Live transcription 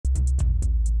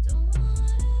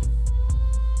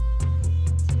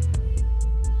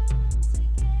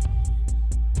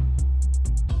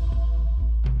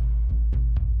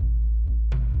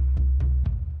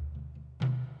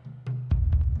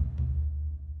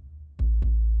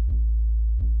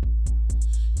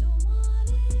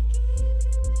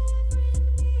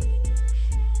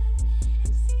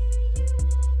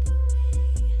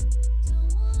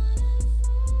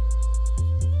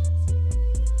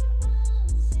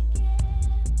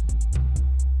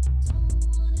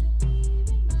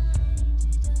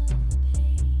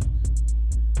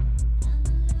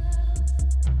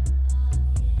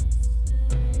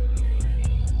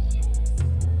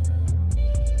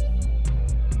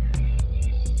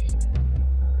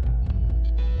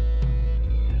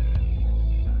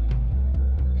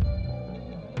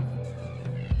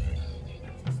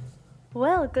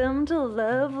welcome to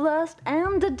Love, Lust,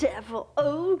 and the Devil.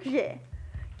 Oh yeah.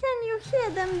 Can you hear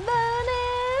them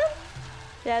burning?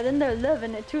 Yeah, then they're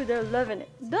loving it too, they're loving it.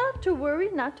 Not to worry,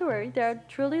 they're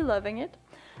truly loving it.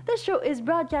 This show is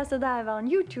broadcasted live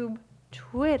on YouTube,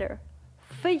 Twitter,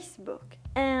 Facebook,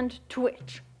 and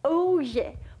Twitch. Oh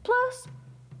yeah. Plus,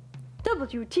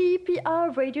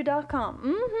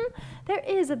 WTPRradio.com. There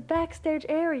is a backstage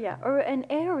area, or an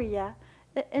area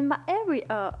in my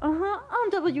area,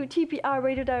 on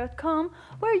WTPRradio.com,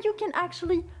 where you can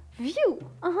actually view,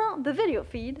 the video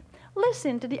feed,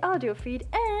 listen to the audio feed,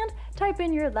 and type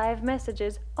in your live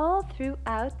messages all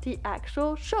throughout the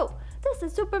actual show. This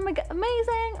is super mega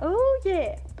amazing. Oh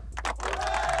yeah.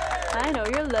 I know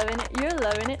you're loving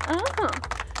it.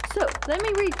 So let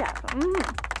me recap.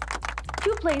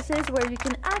 Two places where you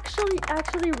can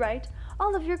actually write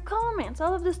all of your comments,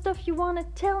 all of the stuff you want to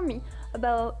tell me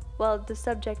about, well, the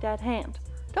subject at hand.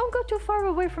 Don't go too far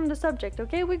away from the subject,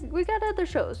 okay? We got other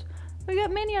shows. We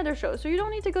got many other shows, so you don't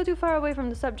need to go too far away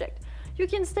from the subject. You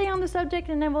can stay on the subject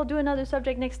and then we'll do another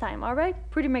subject next time, alright?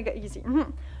 Pretty mega easy.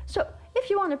 So,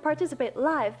 if you want to participate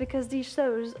live, because these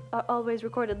shows are always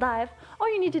recorded live, all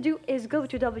you need to do is go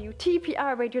to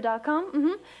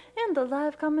WTPRradio.com, and the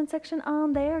live comment section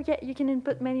on there, yeah, you can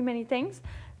input many things.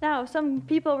 Now, some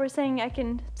people were saying I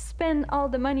can spend all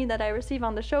the money that I receive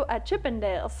on the show at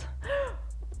Chippendales.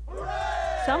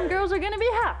 Some girls are gonna be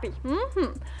happy.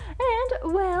 And,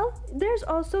 well, there's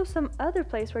also some other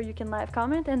place where you can live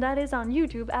comment, and that is on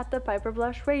YouTube at the Piper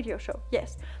Blush Radio Show.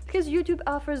 Yes, because YouTube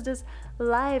offers this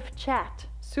live chat,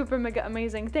 super mega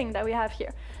amazing thing that we have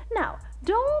here. Now,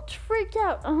 don't freak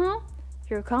out,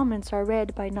 Your comments are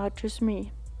read by not just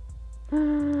me.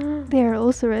 They are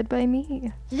also read by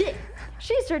me. Yeah,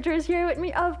 She Searcher is here with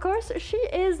me, of course. She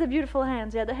is the beautiful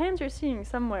hands. Yeah, the hands you're seeing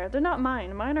somewhere. They're not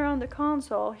mine. Mine are on the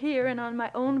console here and on my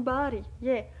own body.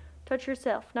 Yeah, touch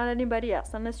yourself, not anybody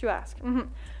else, unless you ask.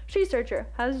 She Searcher,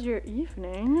 how's your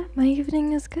evening? My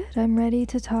evening is good. I'm ready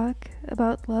to talk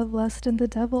about Love, Lust, and the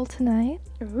Devil tonight.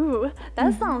 Ooh,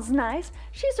 that sounds nice.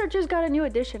 She Searcher's got a new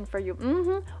edition for you.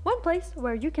 One place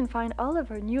where you can find all of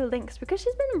her new links, because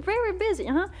she's been very busy,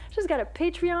 She's got a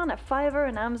Patreon, a Fiverr,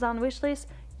 an Amazon wishlist.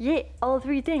 Yeah, all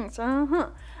three things,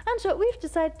 And so we've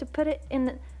decided to put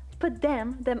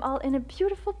them all in a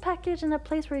beautiful package in a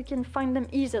place where you can find them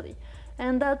easily.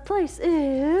 And that place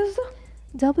is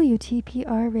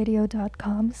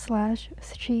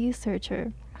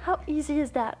WTPRradio.com/SheSearcher. How easy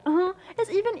is that? It's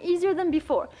even easier than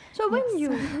before. So when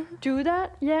you do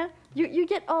that, yeah, you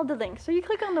get all the links. So you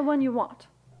click on the one you want.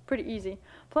 Pretty easy.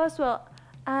 Plus, well,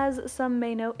 as some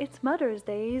may know, it's Mother's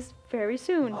Day very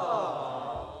soon.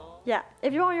 Yeah,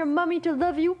 if you want your mommy to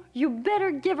love you, you better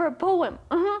give her a poem.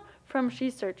 From She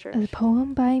Searcher. A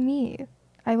poem by me.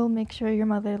 I will make sure your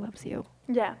mother loves you.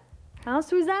 Yeah. Huh,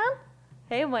 Suzanne?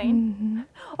 Hey, Wayne.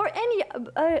 Or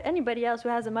anybody else who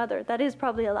has a mother that is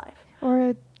probably alive. Or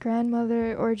a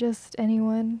grandmother, or just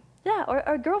anyone. Yeah, or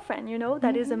a girlfriend,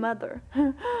 that is a mother.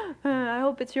 I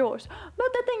hope it's yours.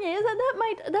 But the thing is,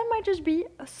 that might just be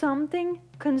something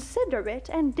considerate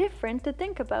and different to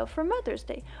think about for Mother's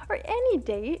Day, or any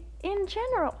day in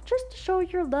general, just to show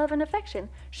your love and affection.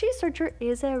 She Searcher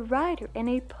is a writer and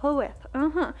a poet.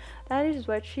 That is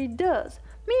what she does,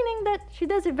 meaning that she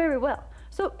does it very well.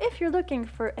 So if you're looking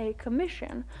for a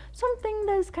commission, something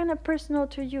that is kind of personal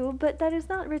to you, but that is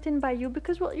not written by you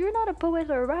because, well, you're not a poet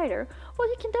or a writer, well,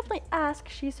 you can definitely ask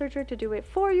She Searcher to do it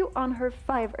for you on her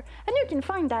Fiverr. And you can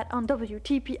find that on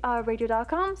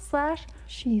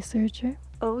WTPRradio.com/SheSearcher.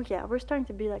 Oh yeah, we're starting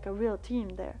to be like a real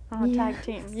team there. Tag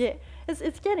team. Yeah,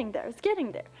 it's getting there. It's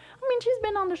getting there. I mean, she's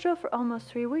been on the show for almost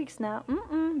 3 weeks now.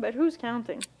 But who's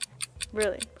counting?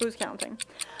 Really, who's counting?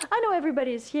 I know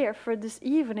everybody is here for this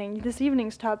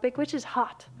evening's topic, which is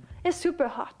hot. It's super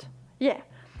hot. Yeah.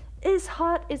 It's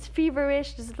hot, it's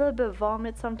feverish, there's a little bit of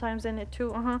vomit sometimes in it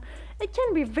too, It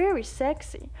can be very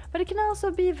sexy, but it can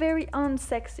also be very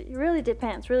unsexy. It really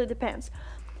depends.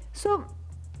 So,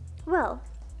 well,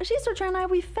 She Searcher and I,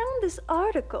 we found this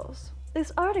article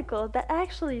that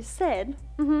actually said,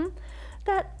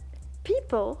 that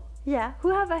people, who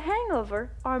have a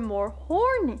hangover are more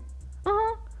horny.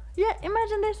 Yeah,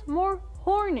 imagine this, more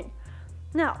horny.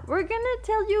 Now, we're gonna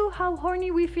tell you how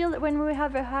horny we feel when we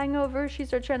have a hangover, She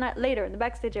Searcher and I, later in the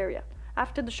backstage area,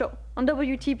 after the show, on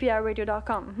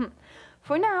WTPRradio.com.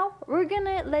 For now, we're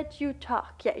gonna let you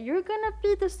talk. Yeah, you're gonna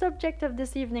be the subject of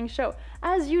this evening's show.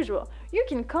 As usual, you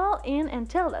can call in and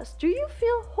tell us, do you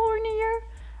feel hornier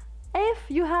if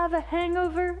you have a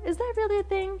hangover? Is that really a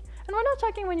thing? And we're not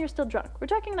talking when you're still drunk. We're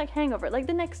talking like hangover, like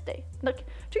the next day. Like,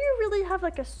 do you really have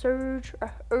like a surge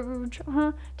or urge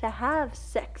to have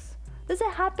sex? Does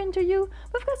it happen to you?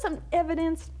 We've got some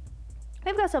evidence.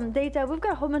 We've got some data. We've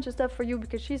got a whole bunch of stuff for you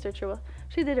because she did her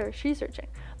researching.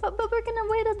 But we're gonna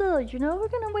wait a little, you know. We're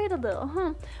gonna wait a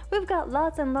little. We've got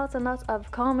lots and lots and lots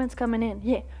of comments coming in.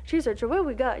 Yeah, researcher, what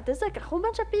we got? There's like a whole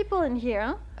bunch of people in here,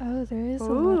 huh? Oh, there is a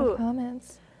lot of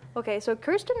comments. Okay, so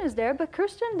Kirsten is there, but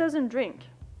Kirsten doesn't drink.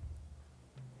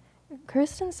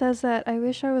 Kirsten says that I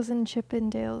wish I was in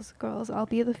Chippendales Girls. I'll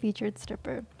be the featured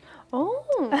stripper. Oh.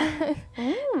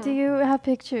 Do you have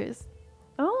pictures?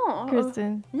 Oh,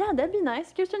 Kirsten. Yeah, that'd be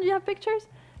nice. Kirsten, do you have pictures?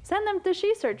 Send them to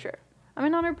She Searcher. I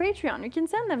mean, on her Patreon. You can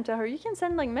send them to her. You can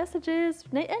send like messages,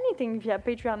 anything if you have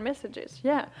Patreon messages.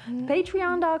 Yeah.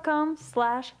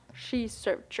 Patreon.com/She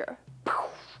Searcher.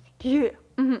 Yeah.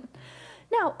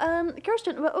 Now,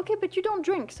 Kirsten, well, okay, but you don't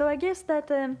drink, so I guess that,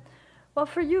 well,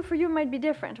 for you it might be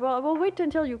different. Well, we'll wait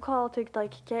until you call to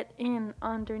like get in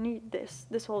underneath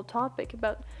this whole topic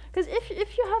about, because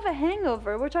if you have a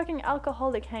hangover, we're talking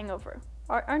alcoholic hangover.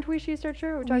 Aren't we, She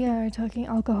Searcher? We are talking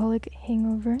alcoholic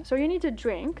hangover. So you need to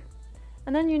drink,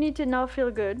 and then you need to not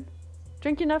feel good.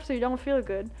 Drink enough so you don't feel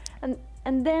good. And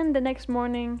then the next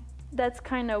morning, that's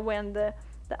kind of when the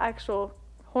actual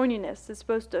horniness is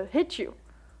supposed to hit you.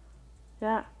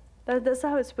 Yeah, that's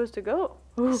how it's supposed to go.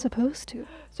 Ooh. Supposed to.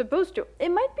 It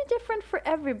might be different for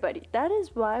everybody. That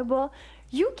is why, well,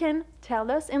 you can tell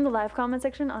us in the live comment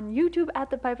section on YouTube at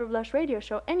the Piper Blush Radio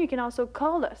Show, and you can also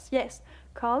call us. Yes,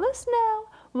 call us now,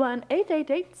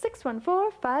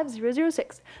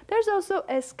 1-888-614-5006. There's also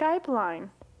a Skype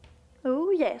line. Oh,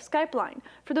 yes, Skype line.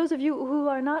 For those of you who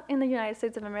are not in the United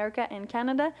States of America and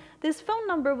Canada, this phone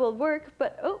number will work,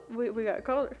 but, oh, we got a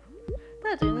caller.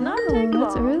 That did not take long.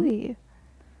 That's early.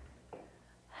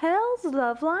 Hell's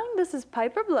Love Line? This is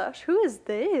Piper Blush. Who is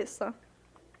this?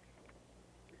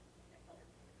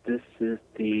 This is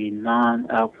the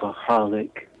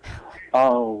non-alcoholic,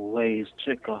 always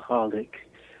chickaholic,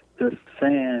 the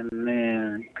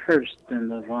Sandman, Kirsten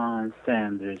Levon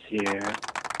Sanders here.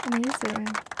 Amazing.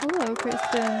 Hello,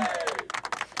 Kirsten.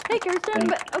 Hey, Kirsten,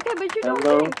 but you don't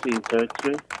Hello, drink.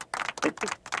 researcher.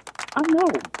 I know.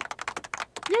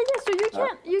 Yeah, so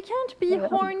you can't be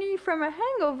horny from a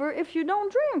hangover if you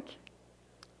don't drink.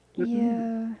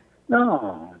 Yeah.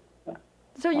 No.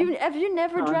 So have you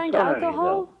never drank sorry,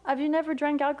 alcohol? though. Have you never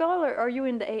drank alcohol, or are you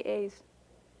in the AAs?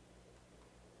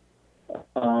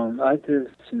 I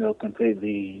just,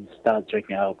 completely stopped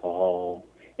drinking alcohol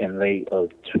in late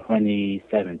of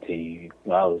 2017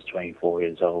 when I was 24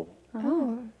 years old.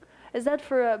 Oh. Is that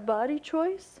for a body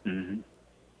choice? Mm-hmm.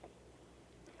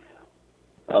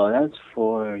 Oh, that's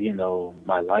for,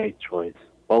 my life choice.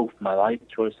 Both my life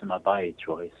choice and my body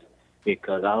choice.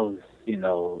 Because I was,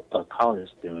 a college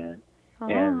student.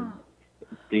 And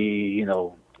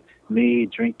me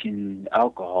drinking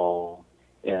alcohol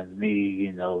and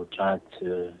me, trying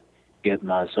to get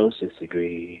my associate's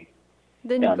degree.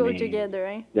 Didn't go together,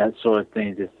 eh? That sort of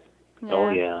thing just,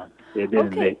 it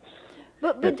didn't mix.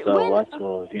 But when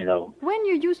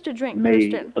you used to drink,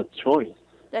 made Kirsten. a choice.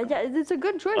 Yeah, it's a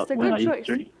good choice. It's a when good I used to choice.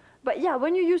 drink. But yeah,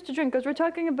 when you used to drink, because we're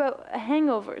talking about a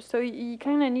hangover, so you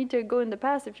kind of need to go in the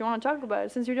past if you want to talk about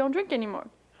it, since you don't drink anymore.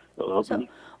 So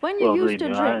when you used to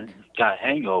drink, I got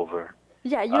hangover.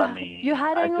 Yeah, you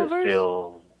had hangovers. I just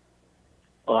feel.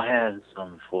 Well, I had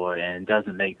some before, and it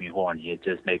doesn't make me horny. It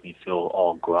just makes me feel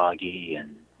all groggy,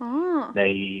 and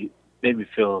they made me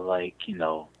feel like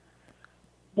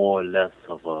more or less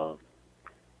of a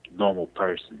normal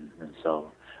person, and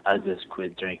so I just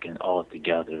quit drinking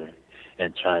altogether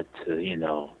and tried to,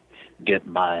 get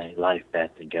my life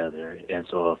back together and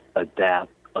sort of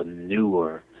adapt a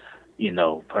newer,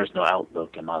 personal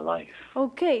outlook in my life.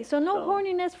 Okay, so no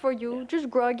horniness for you, just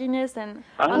grogginess and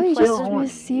I'm just still horny.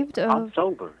 received I'm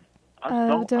sober.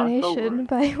 I'm donation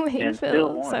by Wayne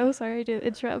Phil. horny. So sorry to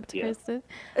interrupt, Yeah. Kirsten.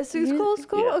 School.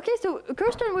 Yeah. Okay, so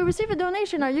Kirsten, we received a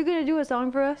donation. Are you gonna do a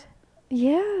song for us?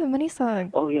 Yeah, money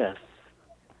song. Oh, yes.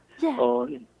 Yeah. Oh,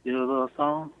 do a little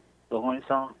song? The horny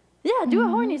song? Yeah, do a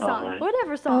horny song, Alright.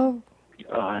 whatever song.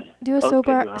 Oh, All right. do a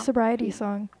Okay, well, sobriety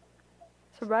song.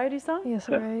 Sobriety song. Yeah,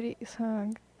 sobriety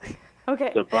song.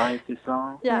 Okay. Sobriety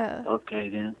song? Yeah. Okay,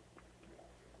 then.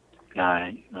 All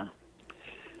right.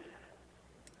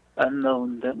 I know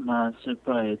that my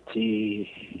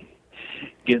sobriety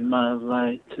give my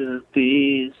life to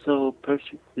be so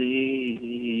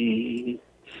perfectly.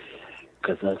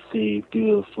 'Cause I see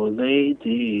beautiful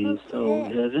ladies so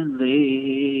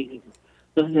heavenly.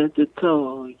 So head to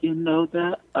toe, you know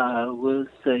that I will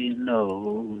say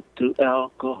no to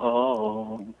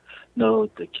alcohol. No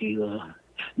tequila,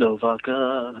 no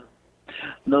vodka,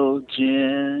 no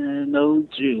gin, no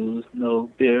juice, no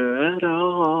beer at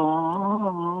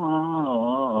all.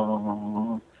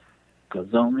 'Cause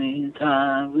only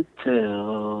time would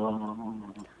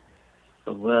tell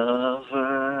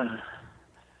whether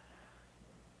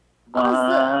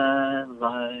my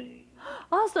life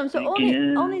Awesome. So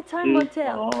only time will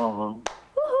tell. Woohoo!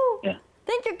 Yeah.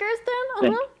 Thank you, Kirsten.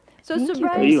 Thank So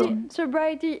Thank you,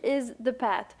 sobriety is the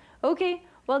path. Okay.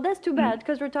 Well, that's too bad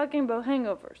because we're talking about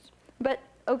hangovers. But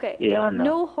okay. Yeah, I know.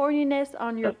 No horniness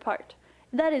on your part.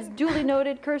 That is duly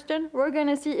noted, Kirsten. We're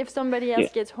gonna see if somebody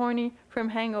else gets horny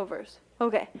from hangovers.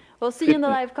 Okay. We'll see you in the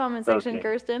live comment section, Okay.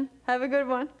 Kirsten. Have a good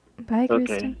one. Bye,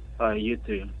 Kristen. Okay. All right, you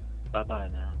too. Bye-bye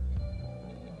now.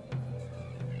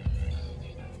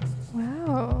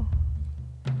 Wow.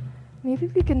 Maybe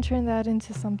we can turn that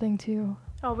into something too.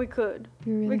 Oh, we could.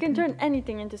 We really We can could. turn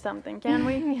anything into something, can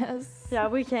we? Yes. Yeah,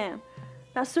 we can.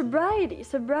 Now, sobriety,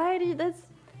 it's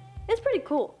pretty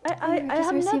cool. I just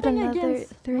have received nothing another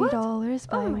against $3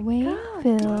 by Oh my Wayne God.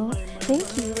 Phil.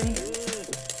 Thank you.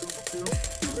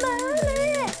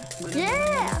 Money!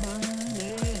 Yeah!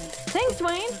 Thanks,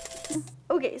 Wayne.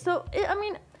 Okay, so, I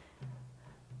mean,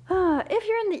 if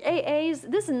you're in the AAs,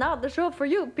 this is not the show for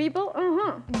you, people.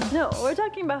 No, we're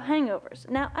talking about hangovers.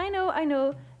 Now, I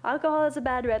know, alcohol has a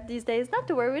bad rep these days. Not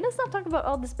to worry, let's not talk about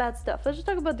all this bad stuff. Let's just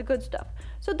talk about the good stuff.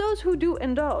 So those who do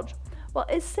indulge, well,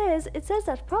 it says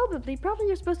that probably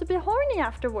you're supposed to be horny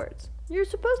afterwards. You're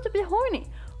supposed to be horny.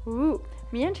 Ooh,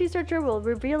 me and Researcher will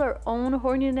reveal our own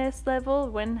horniness level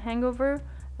when hangover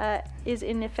is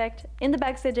in effect in the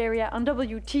backstage area on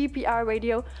WTPR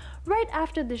radio right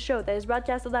after the show that is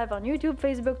broadcasted live on YouTube,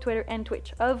 Facebook, Twitter, and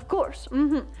Twitch. Of course.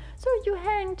 So you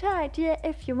hang tight, yeah,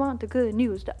 if you want the good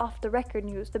news, the off-the-record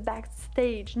news, the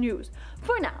backstage news.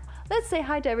 For now, let's say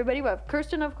hi to everybody. We have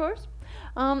Kirsten, of course.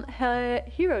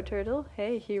 Hero Turtle.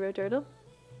 Hey, Hero Turtle.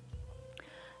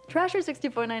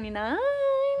 Trasher6499.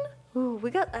 Ooh,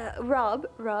 we got Rob.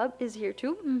 Rob is here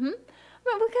too.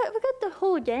 Well, we got the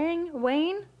whole gang.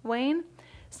 Wayne.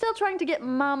 Still trying to get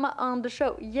Mama on the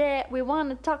show. Yeah, we want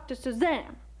to talk to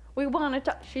Suzanne. We want to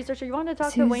talk. She said, you want to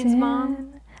talk to Wayne's mom?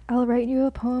 Suzanne, I'll write you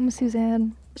a poem,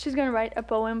 Suzanne. She's gonna write a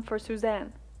poem for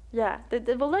Suzanne. Yeah,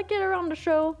 we'll like get her on the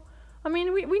show. I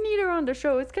mean, we need her on the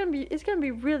show. It's gonna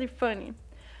be really funny.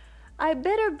 I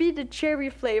better be the cherry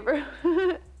flavor.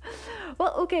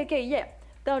 Well, okay, yeah.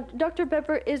 Dr.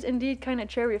 Pepper is indeed kind of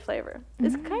cherry flavor.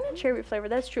 It's kind of cherry flavor,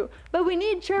 that's true. But we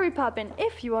need cherry poppin'.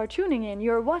 If you are tuning in,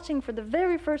 you're watching for the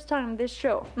very first time this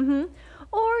show.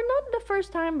 Or not the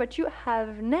first time, but you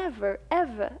have never,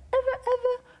 ever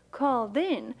called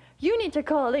in. You need to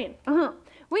call in.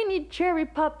 We need cherry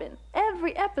poppin'.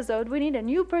 Every episode, we need a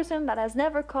new person that has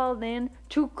never called in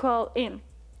to call in.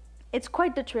 It's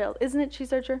quite the thrill, isn't it, She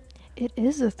Searcher? It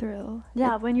is a thrill.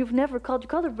 Yeah, when you've never called, you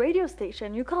call the radio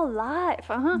station, you call live,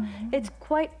 It's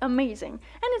quite amazing.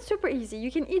 And it's super easy. You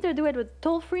can either do it with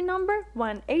toll-free number,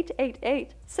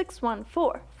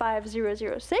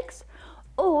 1-888-614-5006,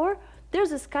 or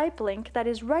there's a Skype link that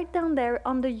is right down there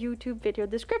on the YouTube video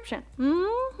description.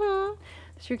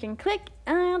 So you can click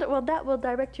and, well, that will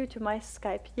direct you to my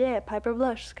Skype. Yeah, Piper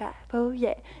Blush Skype. Oh,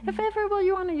 yeah. If ever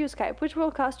you want to use Skype, which will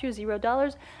cost you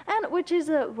 $0 and which is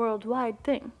a worldwide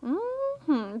thing.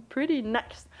 Pretty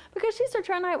nice. Because She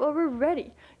Searcher and I, well, we're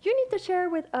ready. You need to share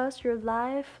with us your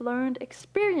life-learned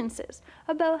experiences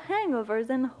about hangovers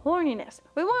and horniness.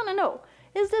 We want to know,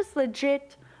 is this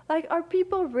legit? Like, are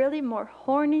people really more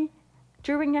horny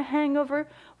during a hangover?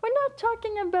 We're not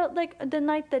talking about like the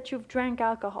night that you've drank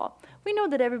alcohol. We know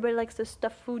that everybody likes to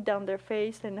stuff food down their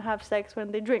face and have sex when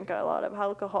they drink a lot of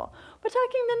alcohol. We're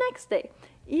talking the next day,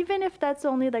 even if that's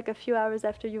only like a few hours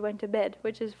after you went to bed,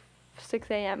 which is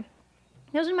 6 a.m.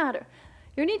 Doesn't matter.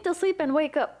 You need to sleep and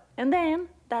wake up. And then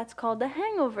that's called the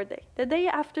hangover day, the day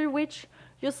after which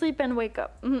you sleep and wake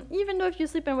up. Even though if you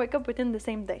sleep and wake up within the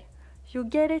same day. You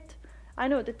get it? I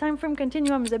know the time frame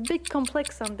continuum is a bit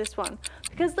complex on this one.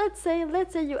 Because let's say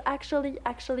you actually,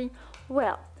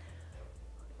 well,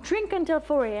 drink until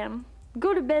 4 a.m.,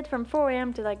 go to bed from 4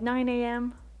 a.m. to like 9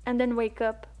 a.m., and then wake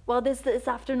up. Well, this is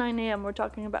after 9 a.m. we're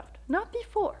talking about. Not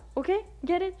before, okay?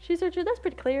 Get it? She Searcher? That's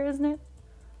pretty clear, isn't it?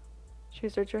 She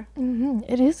Searcher?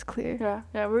 It is clear.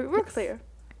 Yeah, we're clear.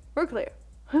 We're clear.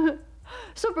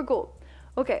 Super cool.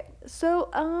 Okay, so,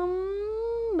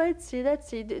 let's see.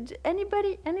 Did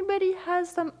anybody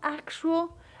has some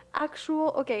actual,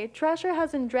 okay, Trasher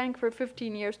hasn't drank for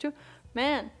 15 years too.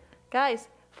 Man, guys,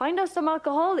 find us some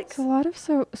alcoholics. It's a lot of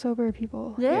sober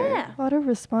people. Yeah. Here. A lot of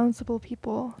responsible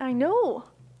people. I know.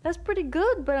 That's pretty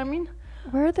good, but I mean,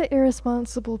 Where are the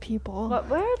irresponsible people?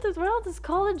 where are these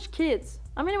college kids?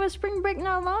 I mean, it was spring break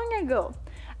not long ago.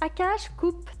 Akash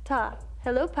Gupta.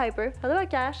 Hello, Piper. Hello,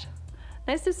 Akash.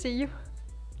 Nice to see you.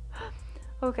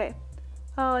 Okay.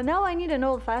 Oh, now I need an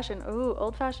old fashioned. Ooh,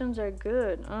 old fashions are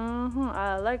good.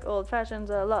 I like old fashions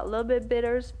a lot. A little bit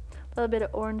bitters, a little bit of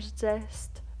orange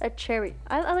zest, a cherry.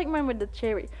 I like mine with the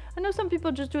cherry. I know some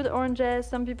people just do the orange zest,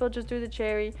 some people just do the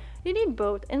cherry. You need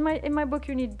both. In my book,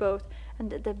 you need both.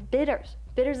 And the bitters.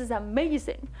 Bitters is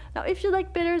amazing. Now, if you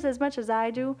like bitters as much as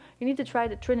I do, you need to try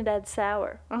the Trinidad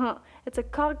Sour. It's a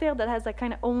cocktail that has like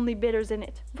kind of only bitters in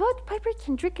it. But Piper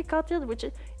can drink a cocktail which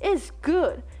is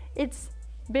good. It's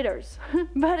bitters,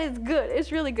 but it's good.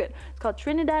 It's really good. It's called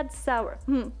Trinidad Sour.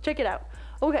 Check it out.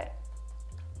 Okay.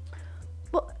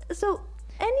 Well, so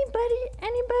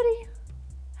anybody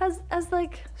has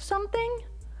like something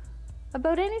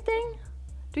about anything?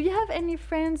 Do you have any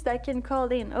friends that can call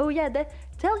in? Oh yeah,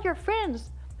 tell your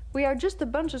friends. We are just a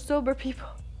bunch of sober people.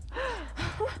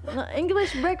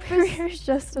 English breakfast. We're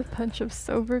just a bunch of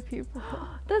sober people.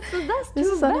 That's too This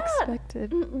is bad.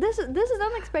 unexpected. This is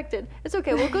unexpected. It's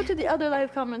okay. We'll go to the other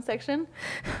live comment section.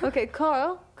 Okay,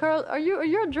 Carl, are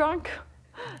you drunk?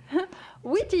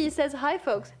 Witty says hi,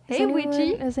 folks. Hey,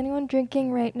 Witty. Is anyone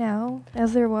drinking right now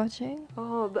as they're watching?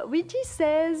 Oh, but Witty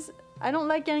says I don't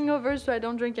like hangovers, so I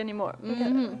don't drink anymore.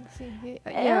 Let's see.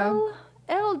 Yeah.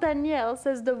 L Danielle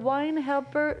says the wine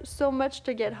help her so much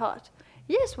to get hot.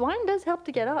 Yes, wine does help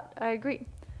to get hot. I agree.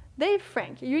 Dave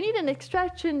Frank, you need an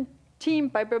extraction team,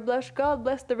 Piper Blush. God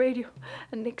bless the radio.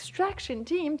 An extraction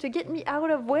team to get me out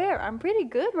of where? I'm pretty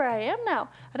good where I am now.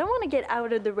 I don't want to get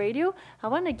out of the radio. I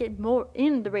want to get more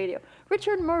in the radio.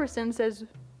 Richard Morrison says,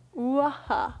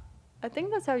 Waha. I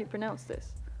think that's how you pronounce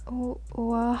this.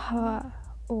 Waha.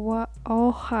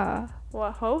 Oha.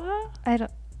 Wahoha? I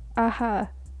don't. Aha.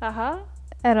 Aha.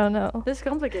 I don't know. This is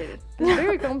complicated. It's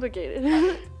very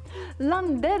complicated.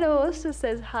 Landeros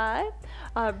says hi.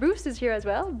 Bruce is here as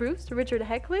well. Bruce, Richard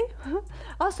Heckley.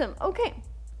 Awesome. Okay.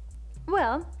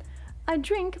 Well, I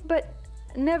drink, but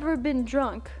never been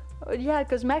drunk. Yeah,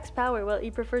 because Max Power, well,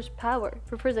 he prefers power,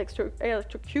 prefers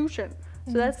electrocution.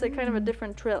 So that's like kind of a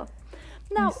different thrill.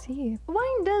 Now,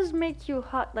 wine does make you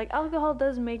hot. Like alcohol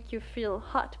does make you feel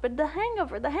hot. But the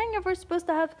hangover is supposed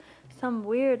to have some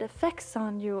weird effects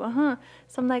on you.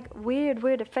 Some like weird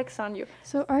effects on you.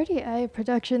 So RDI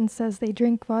Production says they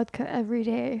drink vodka every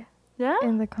day. Yeah?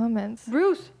 In the comments.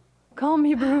 Bruce, call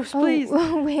me Bruce, please.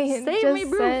 Oh, Wayne Save just me,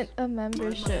 Bruce. sent a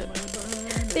membership.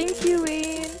 Thank you,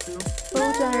 Wayne.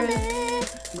 So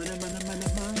generous.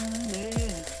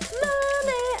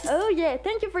 Oh yeah,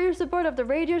 thank you for your support of the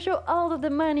radio show. All of the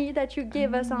money that you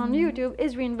give us on YouTube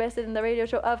is reinvested in the radio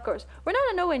show, of course. We're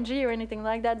not an ONG or anything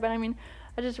like that, but I mean,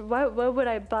 what would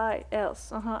I buy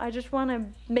else? I just want to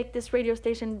make this radio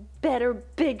station better,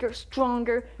 bigger,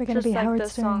 stronger. We're gonna just be like Howard the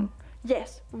Stern. song.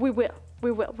 Yes, we will.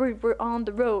 We're on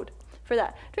the road for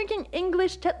that. Drinking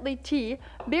English Tetley tea,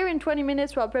 beer in 20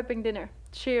 minutes while prepping dinner.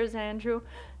 Cheers, Andrew.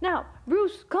 Now,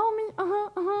 Bruce, call me.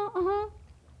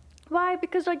 Why?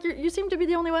 Because like you seem to be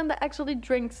the only one that actually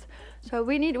drinks. So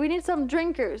we need some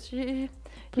drinkers.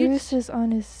 Bruce is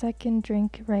on his second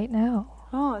drink right now.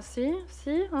 Oh, see,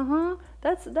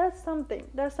 That's something.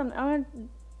 That's something. I want to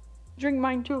drink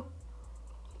mine too.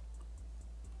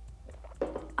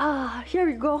 Here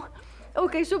we go.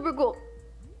 Okay, super cool.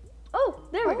 Oh,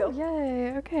 there we go.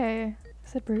 Yay, okay.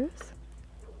 Is it Bruce?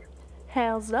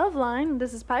 Hell's Love Line.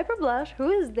 This is Piper Blush. Who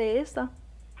is this?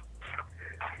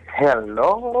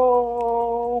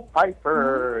 Hello,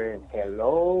 Piper, and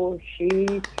hello, She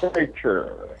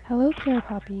Searcher. Hello, Pierre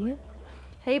Poppy.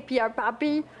 Hey, Pierre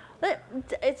Poppy.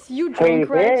 It's you drink,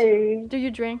 right? Hey. Do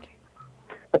you drink?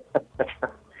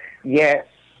 Yes.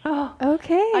 Oh,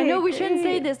 okay. I know we shouldn't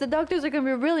say this. The doctors are going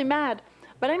to be really mad.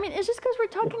 But I mean, it's just because we're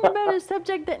talking about a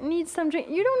subject that needs some drink.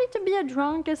 You don't need to be a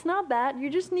drunk. It's not that. You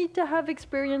just need to have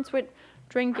experience with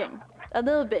drinking. A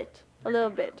little bit.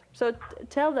 So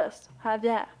tell us,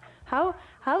 Javier,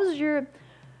 how's your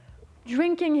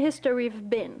drinking history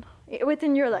been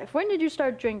within your life? When did you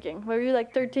start drinking? Were you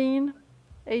like 13,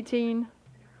 18?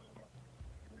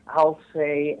 I'll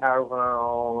say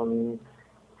around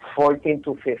 14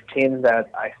 to 15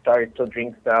 that I started to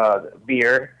drink the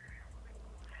beer.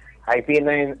 I've been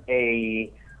in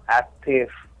a active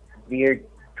beer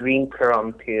drinker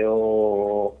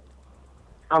until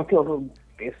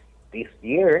this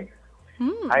year.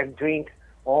 I've drank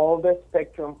all the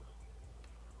spectrum,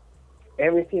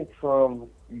 everything from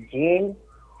gin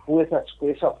with a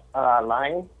squeeze of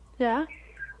lime, Yeah.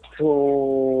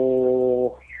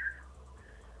 to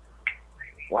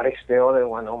what is the other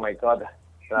one? Oh my God!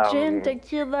 Gin,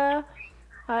 tequila,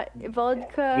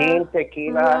 vodka. Gin,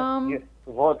 tequila, rum.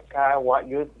 vodka, what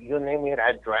you name it,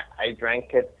 I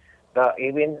drank it.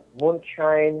 Even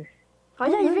moonshine. Oh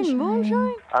yeah, even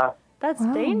moonshine. That's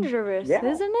Wow. dangerous, Yeah.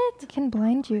 isn't it? It can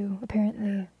blind you,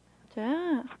 apparently.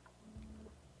 Yeah.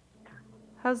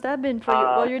 How's that been for you?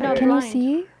 Well, you're not Can you blind.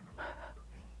 see?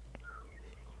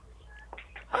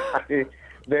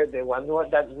 The one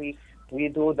that we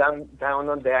do down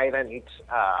on the island,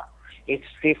 it's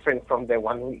different from the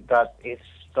one that is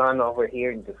done over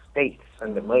here in the States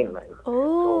and the mainland.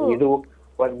 Oh. So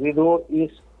what we do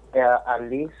is at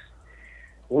least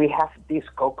we have this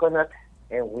coconut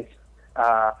and we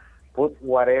put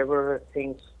whatever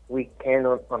things we can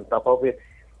on top of it.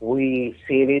 We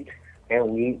seed it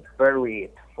and we bury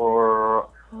it for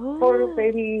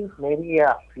maybe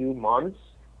a few months.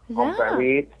 Yeah.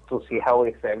 Bury it to see how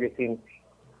is everything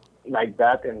like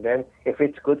that, and then if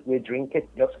it's good, we drink it.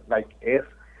 Just like if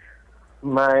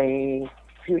my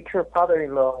future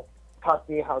father-in-law taught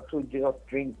me how to just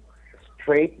drink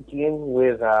straight gin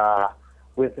with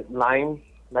lime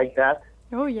like that.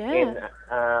 Oh yeah. And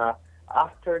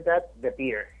after that, the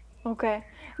beer. Okay.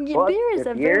 But Beer is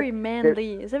the a beer- very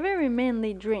manly. It's a very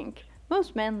manly drink.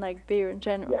 Most men like beer in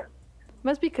general. Yeah.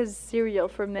 Must be because cereal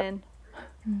for men.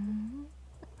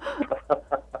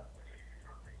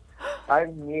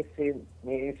 I'm missing.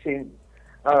 I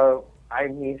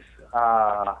miss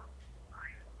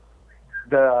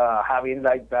the having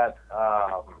like that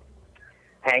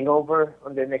hangover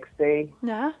on the next day,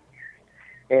 Yeah.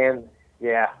 and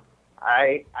yeah,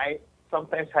 I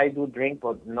sometimes I do drink,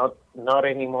 but not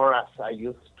anymore as I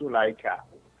used to. Like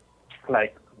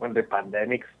when the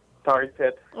pandemic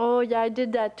started. Oh yeah, I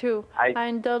did that too. I- I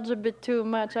indulged a bit too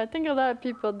much. I think a lot of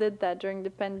people did that during the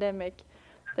pandemic.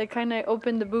 They kind of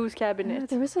opened the booze Yeah, cabinet.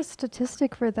 there was a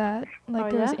statistic for that. Like Oh,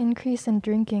 there was yeah? increase in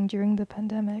drinking during the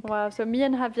pandemic. Wow. So me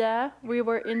and Javier, we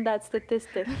were in that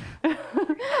statistic.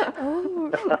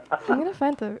 Oh, I'm gonna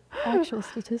find the actual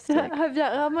statistic.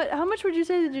 Javier, how much would you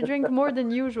say did you drink more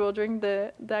than usual during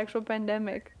the actual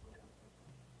pandemic?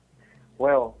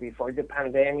 Well, before the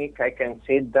pandemic, I can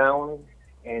sit down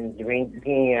and drink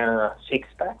me a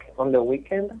six-pack on the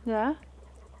weekend. Yeah.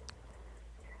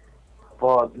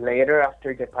 But later,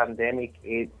 after the pandemic,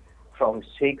 from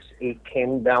six it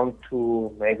came down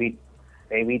to maybe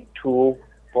two,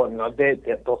 but not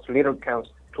those little cans.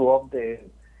 Two of the,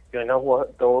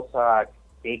 those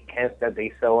big cans that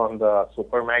they sell on the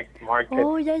supermarket.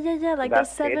 Oh yeah. Like the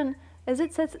That's it. 7. Is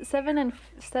it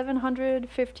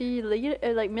 750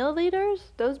 like milliliters?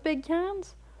 Those big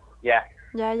cans? Yeah.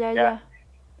 Yeah.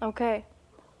 Okay.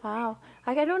 Wow.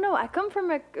 I don't know. I come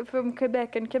from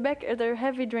Quebec, and Quebec they're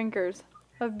heavy drinkers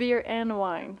of beer and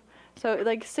wine. So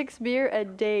like 6 beer a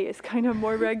day is kind of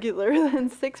more regular than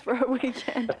 6 for a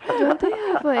weekend. Don't they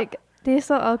have like they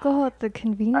sell alcohol at the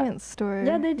convenience store?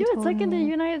 Yeah, they do. you It's like told in the me.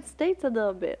 United States a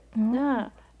little bit. Oh. Yeah.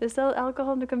 They sell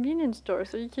alcohol in the convenience store,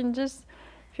 so you can just,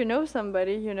 if you know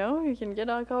somebody, you can get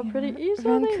alcohol pretty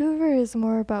easily. Vancouver is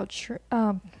more about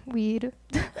weed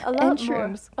A lot and more.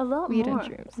 shrooms. A lot Weed more.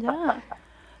 and shrooms. Yeah.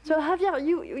 So Javier,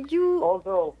 you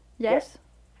Although yes.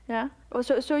 Yeah. Oh,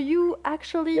 so you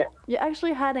actually Yeah. you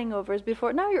actually had hangovers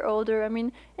before. Now you're older. I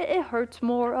mean, it hurts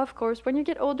more, of course. When you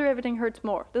get older, everything hurts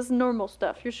more. This is normal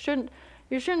stuff. You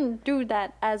shouldn't do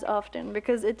that as often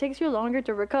because it takes you longer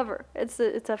to recover. It's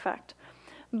a fact.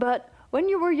 But when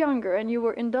you were younger and you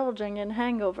were indulging in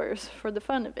hangovers for the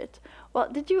fun of it, well,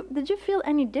 did you feel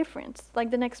any difference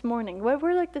like the next morning? What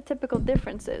were like the typical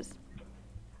differences?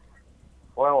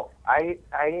 Well, I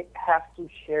have to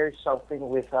share something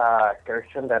with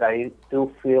Kirsten that I do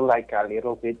feel like a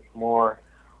little bit more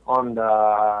on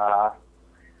the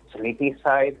sleepy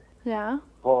side. Yeah.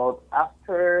 But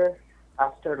after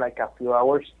like a few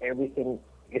hours, everything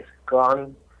is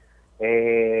gone.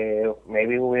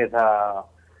 Maybe with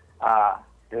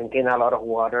drinking a lot of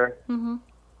water. Mhm.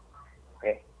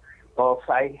 But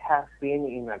I have been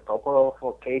in a couple of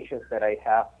occasions that I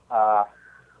have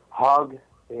hugged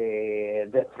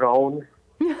the throne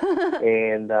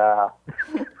and Yeah.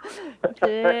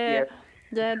 yes.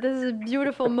 Yeah, this is a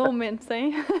beautiful moment,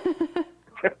 eh?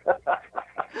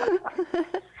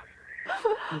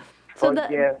 So Oh,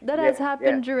 that has yeah,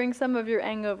 happened yeah. during some of your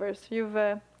hangovers. You've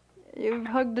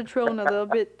hugged the throne a little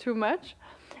bit too much.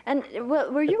 And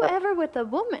well, were you ever with a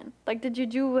woman? Like, did you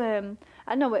do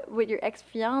I don't know, with your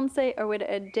ex-fiance or with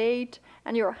a date,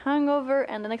 and you were hungover,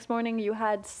 and the next morning you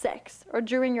had sex, or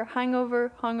during your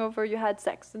hungover you had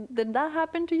sex? Did that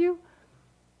happen to you?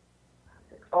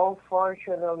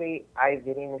 Unfortunately, I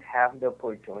didn't have the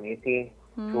opportunity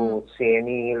to see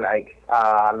any like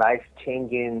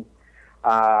life-changing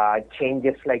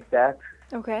changes like that.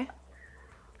 Okay.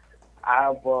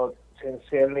 But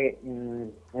sincerely,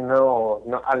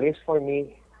 no. At least for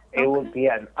me, it would be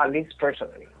at least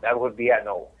personally, that would be a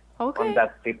no Okay. on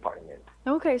that department.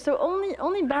 Okay, so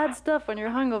only bad stuff when you're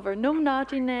hungover. No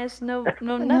naughtiness, no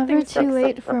nothing Never special. too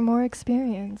late for more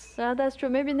experience. Yeah, that's true.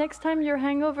 Maybe next time you're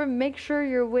hangover, make sure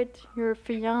you're with your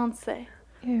fiance.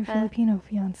 Your Filipino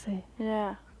fiance.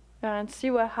 Yeah, and see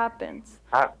what happens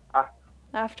Uh, uh,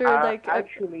 after like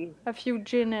actually, a few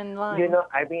gin and lime.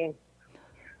 I've been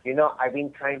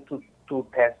trying to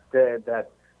test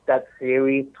that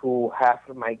theory to have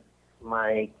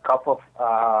my cup of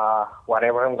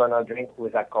whatever I'm gonna drink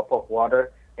with a cup of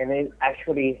water, and it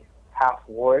actually have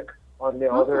worked on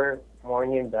the other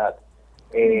morning that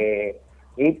it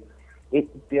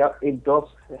does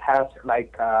have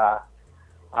like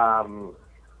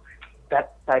that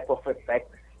type of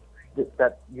effect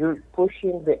that you're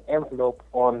pushing the envelope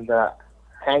on the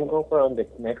hangover on the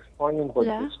next morning, but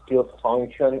you still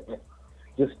function.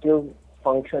 You're still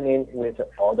functioning with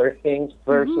other things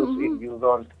versus if you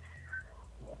don't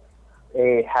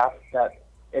have that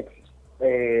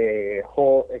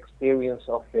whole experience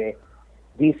of the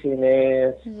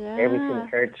dizziness, everything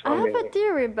hurts. I have a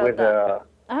theory about that.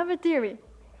 I have a theory.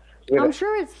 I'm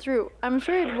sure it's true. I'm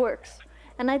sure it works.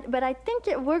 But I think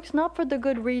it works not for the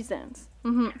good reasons.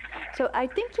 So I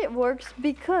think it works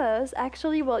because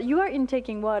actually, well, you are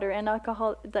intaking water, and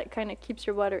alcohol that kind of keeps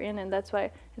your water in, and that's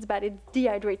why it's bad. It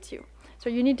dehydrates you. So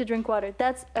you need to drink water.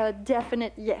 That's a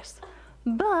definite yes.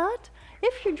 But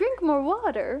if you drink more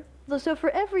water, so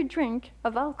for every drink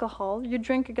of alcohol, you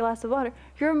drink a glass of water,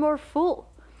 you're more full.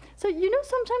 So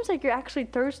sometimes like you're actually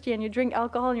thirsty and you drink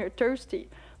alcohol and you're thirsty,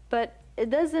 but it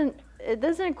doesn't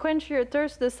quench your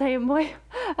thirst the same way,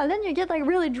 and then you get like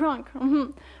really drunk.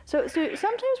 So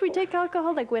sometimes we take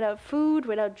alcohol like without food,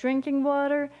 without drinking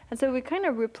water, and so we kind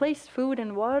of replace food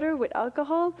and water with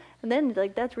alcohol, and then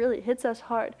like that really hits us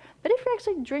hard. But if you're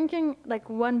actually drinking like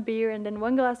one beer and then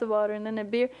one glass of water and then a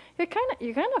beer,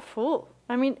 you're kind of full.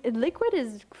 I mean, liquid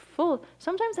is full.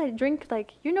 Sometimes I drink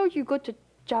like you go to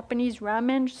Japanese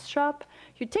ramen shop,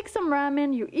 you take some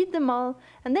ramen, you eat them all,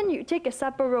 and then you take a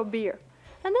Sapporo beer.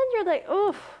 And then you're like,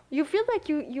 oof, you feel like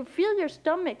you feel your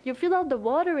stomach, you feel all the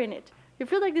water in it. You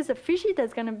feel like there's a fishy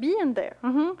that's going to be in there.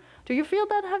 Do you feel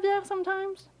that, Javier,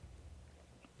 sometimes?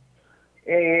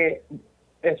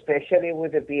 Especially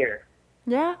with the beer.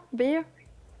 Yeah, beer?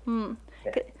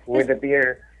 With the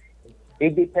beer,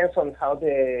 it depends on how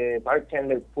the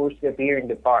bartender pours the beer in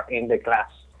the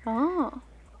glass. Oh,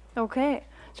 okay.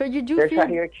 So you do There's feel... a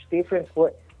huge difference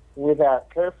with a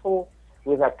careful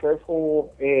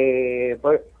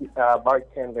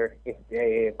bartender. If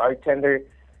the bartender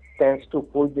tends to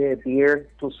pour the beer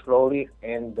too slowly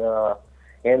and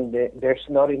there's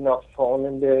not enough foam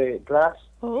in the glass,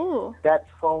 that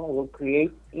foam will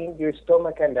create in your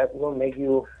stomach, and that will make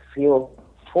you feel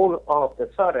full all of a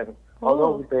sudden.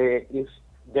 Although if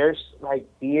there's like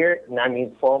beer,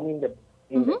 foam in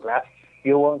the glass,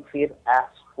 you won't feel as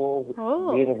full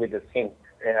being with the same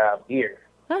beer.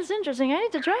 That's interesting. I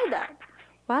need to try that.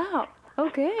 Wow.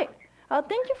 Okay.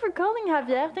 Thank you for calling,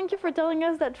 Javier. Thank you for telling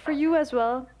us that for you as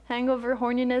well, hangover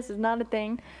horniness is not a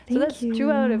thing. So that's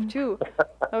 2 out of 2.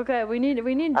 Okay, we need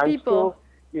people.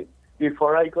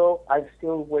 Before I go, I'm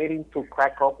still waiting to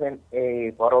crack open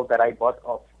a bottle that I bought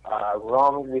of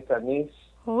rum with anise.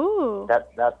 Oh.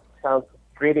 That sounds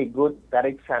pretty good. That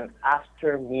it's an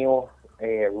after meal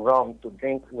rum to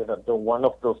drink with one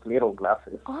of those little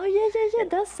glasses. Oh, yeah.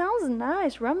 That sounds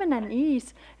nice. Rum and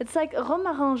anise. It's like rhum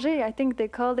arrangé, I think they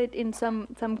call it in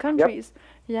some countries.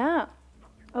 Yep. Yeah.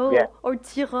 Oh, yeah. Or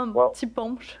petit rhum, petit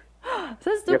punch.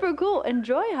 That's super cool.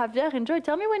 Enjoy, Javier. Enjoy.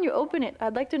 Tell me when you open it.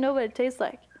 I'd like to know what it tastes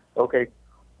like. Okay.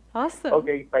 Awesome.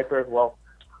 Okay, Piper. Well,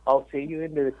 I'll see you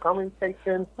in the comment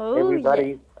section. Oh, everybody.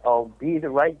 Yeah. I'll be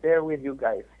right there with you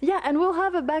guys. Yeah, and we'll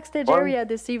have a backstage area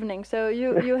this evening, so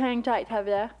you hang tight,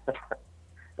 Javier.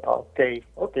 Okay.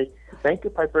 Thank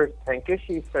you, Piper. Thank you,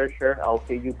 Searcher. I'll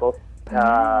see you both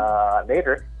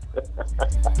later.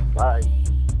 Bye.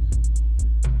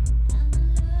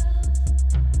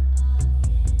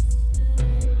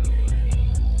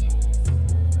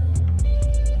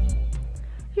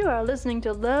 You are listening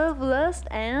to Love, Lust,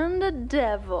 and the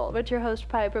Devil with your host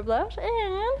Piper Blush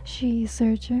and... She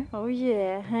Searcher. Oh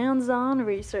yeah, hands-on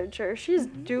researcher. She's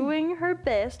doing her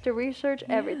best to research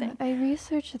everything. I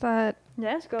researched that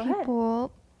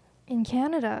people in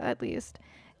Canada, at least,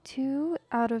 2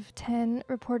 out of 10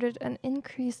 reported an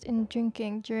increase in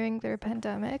drinking during the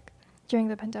pandemic.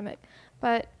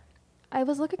 But I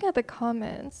was looking at the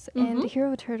comments, and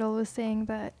Hero Turtle was saying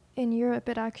that in Europe,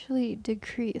 it actually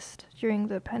decreased during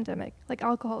the pandemic, like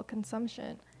alcohol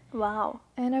consumption. Wow.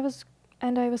 And I was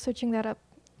searching that up,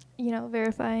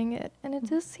 verifying it, and it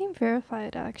does seem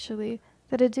verified actually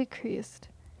that it decreased.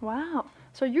 Wow.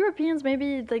 So Europeans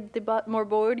maybe like they bought more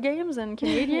board games, and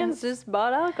Canadians just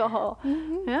bought alcohol.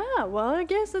 Yeah, well, I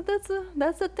guess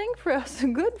that's a thing for us.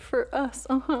 Good for us.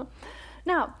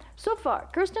 Now, so far,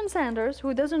 Kirsten Sanders,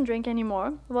 who doesn't drink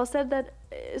anymore, well said that.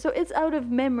 So it's out of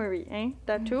memory,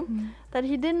 That too, that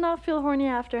he did not feel horny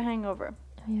after a hangover.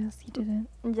 Yes, he didn't.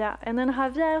 Yeah, and then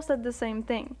Javier said the same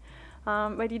thing,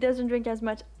 but he doesn't drink as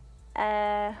much.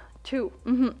 Two.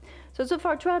 So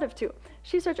far, 2 out of 2.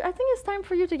 She said, I think it's time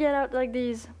for you to get out like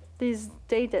these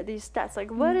data, these stats. Like,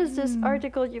 what is this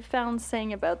article you found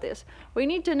saying about this? We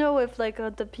need to know if like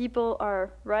the people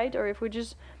are right, or if we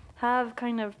just have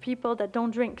kind of people that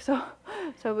don't drink. So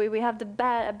we have a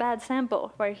bad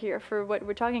sample right here for what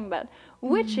we're talking about,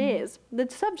 which is the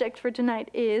subject for tonight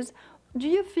is, do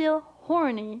you feel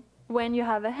horny when you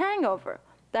have a hangover?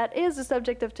 That is the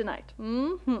subject of tonight.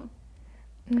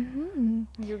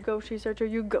 You go, she searcher,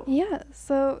 you go. Yeah,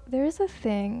 so there's a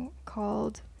thing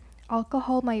called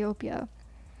alcohol myopia.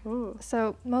 Ooh.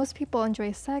 So most people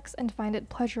enjoy sex and find it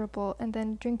pleasurable, and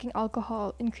then drinking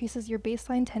alcohol increases your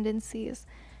baseline tendencies.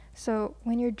 So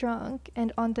when you're drunk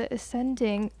and on the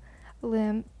ascending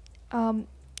limb,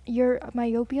 your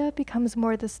myopia becomes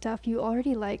more the stuff you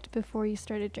already liked before you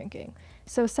started drinking.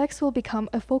 So sex will become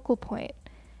a focal point,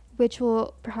 which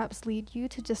will perhaps lead you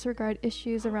to disregard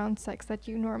issues around sex that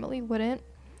you normally wouldn't.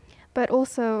 But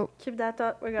also... Keep that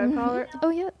thought, we got a caller. Oh,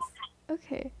 yes.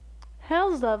 Okay.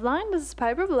 Hell's Love Line, this is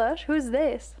Piper Blush. Who's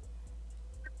this?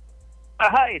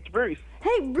 Hi, it's Bruce.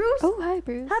 Hey, Bruce. Oh, hi,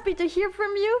 Bruce. Happy to hear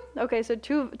from you. Okay, so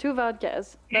two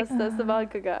vodkas. That's the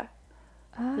vodka guy.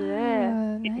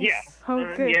 Yeah. Nice. Yeah.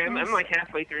 Oh, good. Yeah, I'm like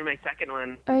halfway through my second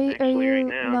one. Are you right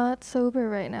now. not sober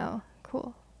right now?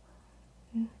 Cool.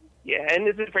 Yeah, and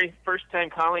this is the very first time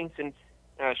calling since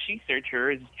She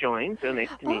Searcher has joined, so nice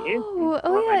to meet you.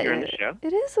 Oh yeah, you're on the show.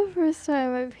 It is the first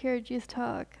time I've heard you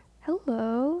talk.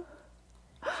 Hello.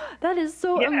 That is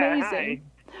so amazing. Hi.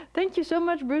 Thank you so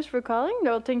much, Bruce, for calling.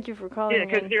 No, thank you for calling. Yeah,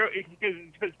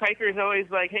 because Piper's always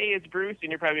like, hey, it's Bruce, and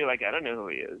you're probably like, I don't know who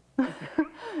he is.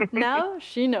 Now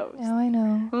she knows. Now I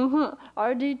know.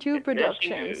 RD2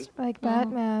 Productions. Like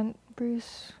Batman,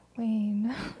 Bruce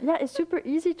Wayne. Yeah, it's super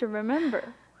easy to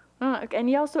remember. And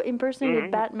he also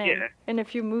impersonated Batman in a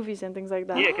few movies and things like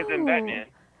that. Yeah, because I'm Batman.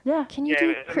 Yeah. Can you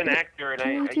do? I'm an actor, and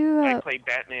I play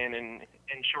Batman in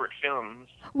short films.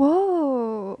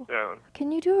 Whoa. So.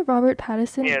 Can you do a Robert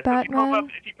Pattinson Batman?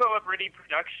 If you pull up Ready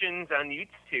Productions on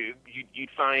YouTube, you'd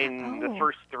find the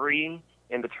first 3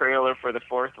 and the trailer for the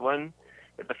 4th one.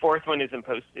 But the 4th one isn't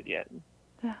posted yet.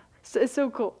 Yeah. So it's so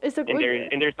cool. It's so cool.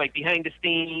 And there's like behind the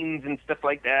scenes and stuff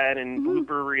like that, and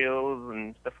blooper reels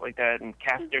and stuff like that, and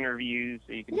cast interviews,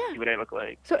 so you can see what I look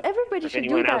like. So everybody should do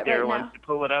that right now. If anyone out there wants to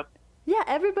pull it up. Yeah,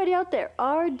 everybody out there.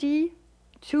 RD2,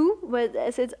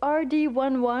 it's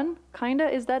RD11, kinda.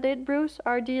 Is that it, Bruce?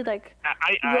 RD like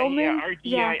Roman?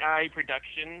 RDII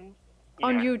Productions.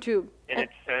 On YouTube. And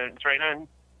it's right on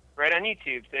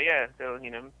YouTube. So yeah, so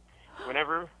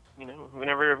whenever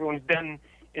everyone's done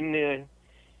in the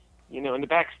in the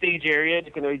backstage area,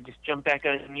 you can always just jump back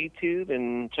on YouTube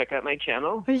and check out my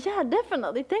channel. Yeah,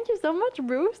 definitely. Thank you so much,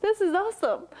 Bruce. This is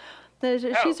awesome.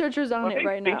 She Searcher's on it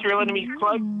right now. Thanks for letting me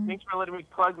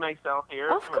plug myself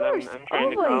here. Of course, I'm trying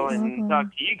to call and talk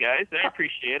to you guys. I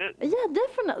appreciate it. Yeah,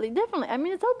 definitely. I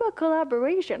mean, it's all about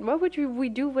collaboration. What would we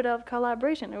do without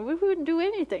collaboration? We wouldn't do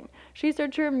anything. She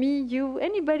Searcher, me, you,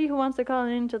 anybody who wants to call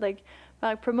in to like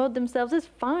promote themselves is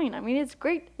fine. I mean, it's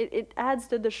great. It adds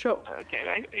to the show.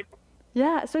 Okay.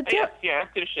 Yeah, so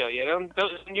after the show, you don't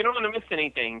want to miss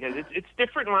anything because it's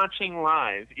different watching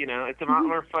live. It's a lot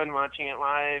more fun watching it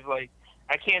live. Like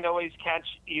I can't always catch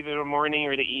either the morning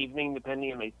or the evening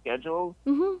depending on my schedule.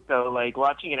 So like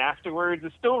watching it afterwards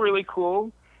is still really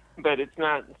cool, but it's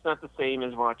not the same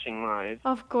as watching live.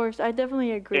 Of course, I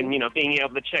definitely agree. And being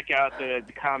able to check out the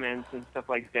comments and stuff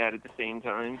like that at the same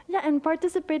time. Yeah, and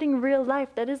participating in real life,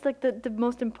 that is like the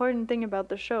most important thing about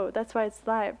the show. That's why it's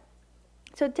live.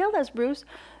 So tell us, Bruce.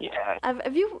 Yeah.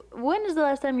 When is the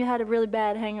last time you had a really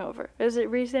bad hangover? Is it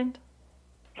recent?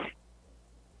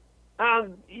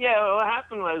 Yeah. What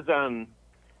happened was,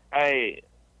 like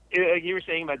you were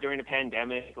saying about during the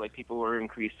pandemic, like people were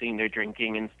increasing their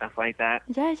drinking and stuff like that.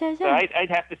 Yeah. So I'd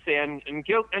have to say I'm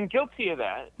guilty of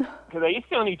that because I used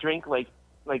to only drink like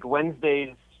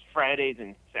Wednesdays, Fridays,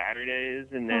 and Saturdays,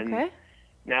 and then.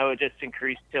 Now it just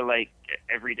increased to like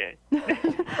every day.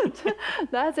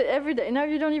 That's it, every day. Now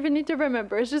you don't even need to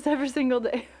remember. It's just every single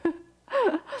day.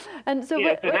 And so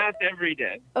so that's every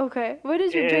day. Okay. What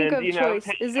is your drink of choice?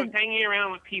 I was hanging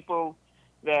around with people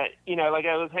that like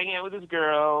I was hanging out with this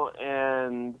girl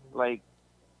and like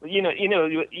I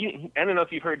don't know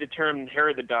if you've heard the term hair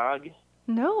of the dog.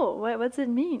 No, what's it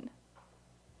mean?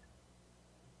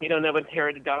 You don't know what hair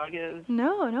of the dog is?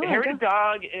 No, The hair of the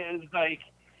dog is like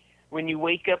when you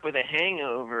wake up with a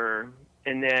hangover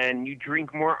and then you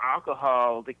drink more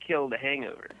alcohol to kill the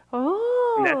hangover.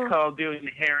 Oh. And that's called doing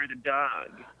the hair of the dog.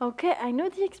 Okay, I know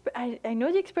I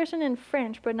know the expression in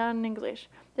French, but not in English.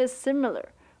 It's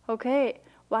similar. Okay,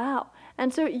 wow.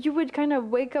 And so you would kind of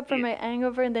wake up from a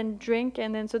hangover and then drink,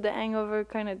 and then so the hangover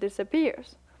kind of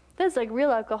disappears. That's like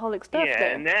real alcoholic stuff. Yeah,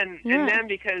 there. and then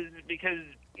because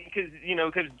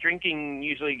drinking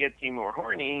usually gets you more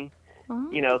horny.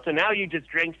 So now you just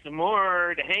drink some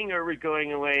more, the hangover's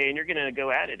going away, and you're going to go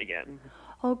at it again.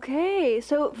 Okay,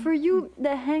 so for you,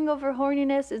 the hangover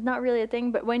horniness is not really a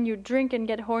thing, but when you drink and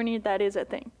get horny, that is a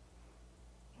thing.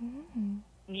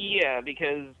 Yeah,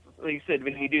 because, like you said,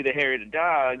 when you do the hair of the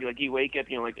dog, like you wake up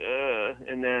and you're like, ugh,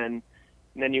 and then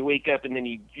you wake up and then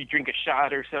you drink a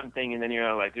shot or something, and then you're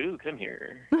all like, ooh, come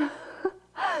here.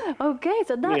 Okay,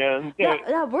 so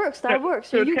that works. That works.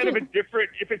 So it's kind of a different.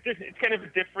 It's kind of a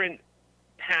different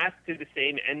path to the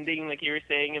same ending, like you were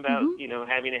saying about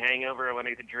having a hangover or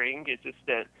wanting to drink. It's just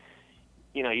that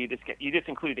you just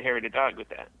include the hair of the dog with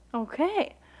that.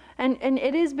 Okay, and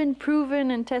it has been proven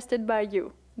and tested by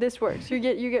you. This works. You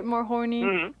get more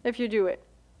horny if you do it.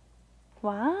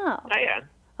 Wow. Oh yeah.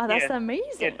 Oh, that's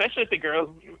amazing. Yeah, especially if the girls.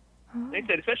 Like I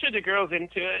said, especially if the girls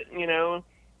into it.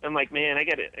 I'm like, man, I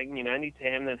got it. I need to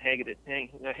have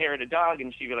the hair of the dog,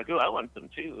 and she'd be like, oh, I want some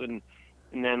too, and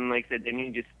then like I said, then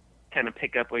you just kind of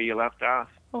pick up where you left off.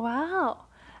 Wow.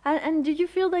 And do you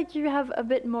feel like you have a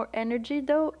bit more energy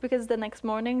though, because the next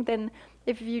morning than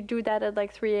if you do that at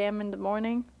like 3 a.m. in the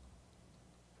morning?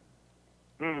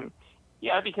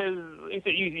 Yeah, because like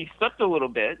you slept a little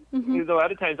bit. Because a lot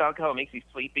of times alcohol makes you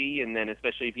sleepy, and then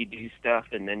especially if you do stuff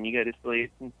and then you go to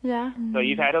sleep. Yeah. So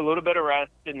you've had a little bit of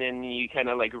rest, and then you kind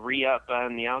of like re-up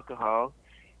on the alcohol,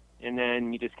 and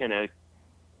then you just kind of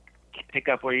pick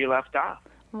up where you left off.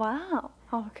 Wow.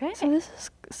 Okay. So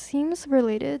seems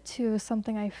related to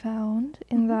something I found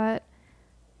in that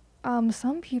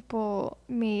some people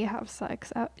may have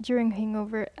sex during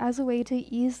hangover as a way to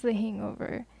ease the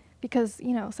hangover because,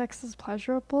 sex is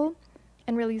pleasurable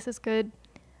and releases good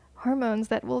hormones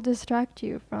that will distract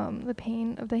you from the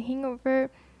pain of the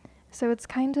hangover. So it's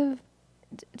kind of,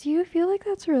 do you feel like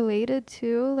that's related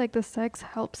to, like the sex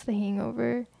helps the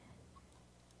hangover?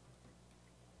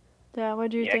 Yeah,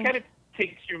 what do you think? Yeah, it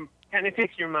kind of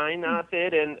takes your mind off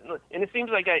it, and it seems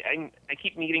like I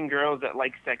keep meeting girls that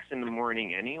like sex in the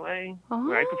morning anyway.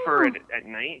 Where I prefer it at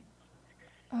night.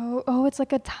 Oh, it's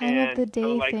like a time of the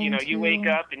day thing. You wake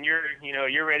up and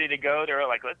you're ready to go. They're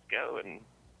like, let's go, and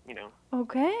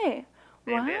Okay.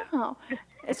 Wow.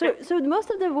 So most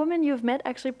of the women you've met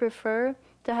actually prefer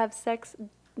to have sex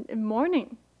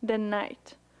morning than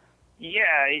night.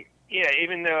 Yeah.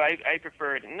 Even though I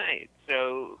prefer it at night.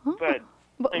 So, but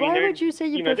why would you say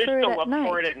you prefer it at night? They're still up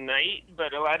for it at night,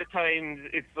 but a lot of times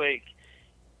it's like,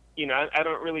 I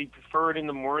don't really prefer it in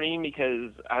the morning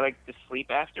because I like to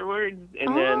sleep afterwards.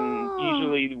 And then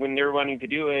usually when they're wanting to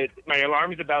do it, my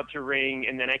alarm's about to ring,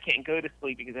 and then I can't go to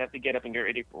sleep because I have to get up and get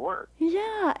ready for work.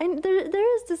 Yeah, and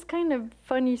there is this kind of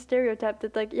funny stereotype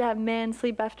that men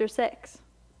sleep after sex,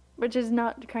 which is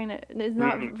not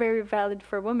very valid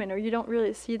for women, or you don't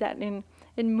really see that in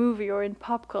movie or in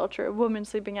pop culture, a woman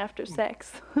sleeping after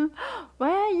sex.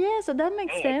 Well, yeah, so that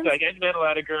makes sense. Like I've met a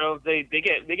lot of girls, they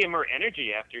get more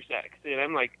energy after sex, and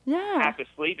I'm like half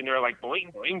asleep, and they're like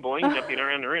boing boing boing jumping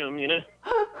around the room,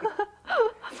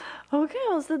 Okay,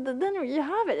 well, so then you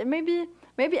have it.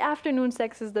 Maybe afternoon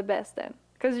sex is the best then,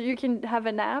 because you can have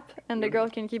a nap and the girl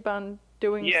can keep on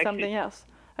doing something else.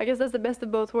 I guess that's the best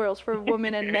of both worlds for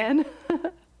women and men.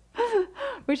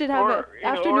 We should have an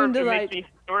afternoon delight.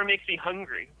 Or it makes me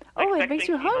hungry. It makes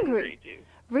you hungry.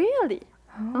 Really?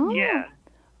 Oh. Yeah.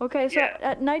 Okay, so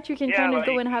at night you can kind of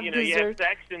go and have dessert. You have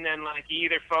sex and then you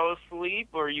either fall asleep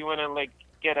or you want to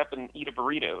get up and eat a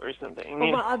burrito or something.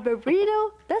 Oh, well, a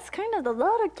burrito? That's kind of a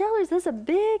lot of calories. That's a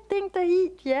big thing to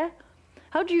eat. Yeah.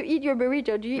 How do you eat your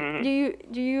burrito?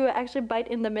 Do you actually bite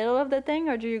in the middle of the thing,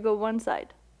 or do you go one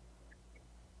side?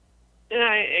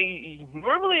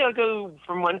 Normally I'll go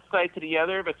from one side to the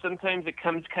other, but sometimes it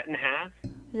comes cut in half.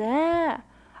 Yeah,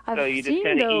 I've seen those. So you just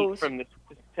kind of eat from the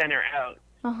center out.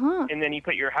 Uh-huh. And then you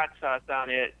put your hot sauce on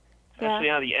it, especially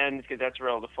on the ends, because that's where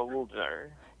all the folds are.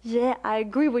 Yeah, I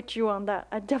agree with you on that.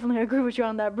 I definitely agree with you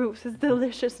on that, Bruce. It's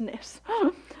deliciousness.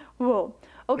 Whoa.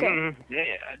 Okay.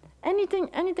 Yeah.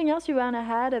 Anything else you wanna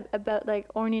add about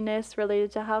horniness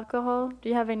related to alcohol? Do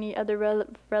you have any other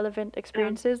relevant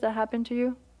experiences that happened to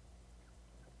you?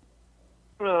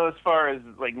 Well, as far as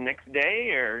like next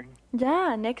day, or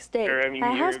yeah, next day. or I mean,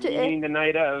 it has to. you mean the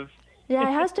night of? Yeah,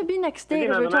 it has to be next day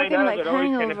because The we're night talking of, like it always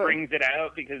kind of hangover. brings it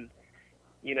out because,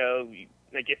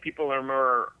 like if people are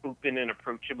more open and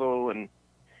approachable and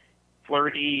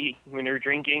flirty when they're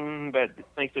drinking, but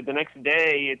like I said, the next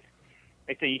day, it's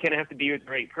like I say, you kind of have to be with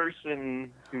the right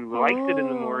person who likes it in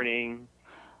the morning.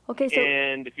 Okay, so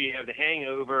and if you have the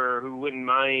hangover, who wouldn't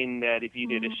mind that if you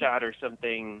did a shot or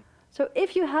something? So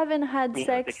if you haven't had you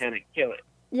sex, have to kind of kill it.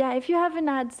 Yeah, if you haven't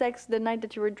had sex the night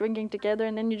that you were drinking together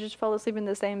and then you just fall asleep in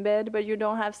the same bed, but you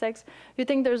don't have sex, you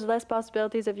think there's less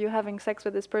possibilities of you having sex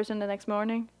with this person the next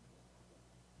morning?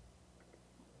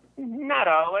 Not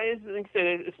always. Like I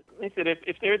said,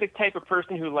 if they're the type of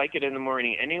person who like it in the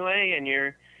morning anyway, and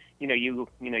you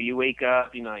wake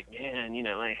up, like, man,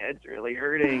 my head's really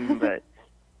hurting, but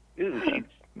ooh,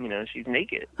 she's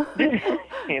naked.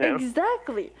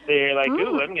 Exactly. So you're like,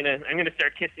 ooh, I'm gonna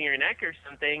start kissing her neck or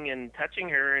something and touching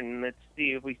her, and let's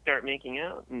see if we start making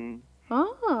out. And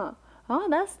Oh,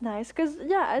 that's nice. Because,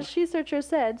 yeah, as Researcher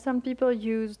said, some people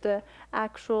use the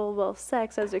actual,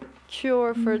 sex as a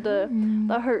cure for the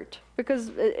hurt.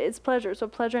 Because it's pleasure. So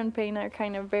pleasure and pain are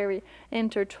kind of very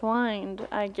intertwined,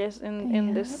 I guess,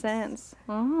 in this sense.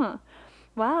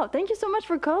 Wow. Thank you so much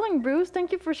for calling, Bruce.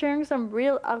 Thank you for sharing some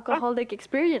real alcoholic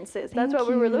experiences. That's what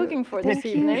we were looking for this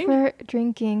evening. Thank you for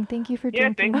drinking. Thank you for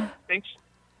drinking.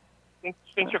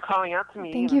 Thanks for calling out to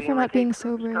me. Thank you for not being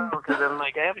sober. Because I'm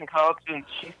like, I haven't called since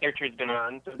Researcher's been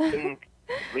on. So it's been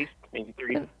at least maybe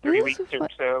 3 weeks or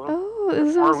so. Oh,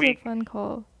 this was a fun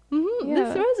call. Yeah,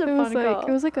 this was a fun call.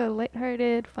 It was like a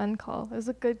lighthearted, fun call. It was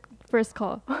a good first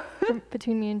call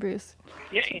between me and Bruce.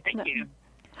 Yeah, thank you.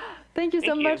 Thank you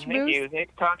so much, Bruce. Thank you. Nice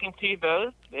talking to you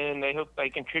both, and I hope I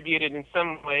contributed in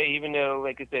some way, even though,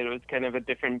 like I said, it was kind of a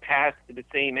different path to the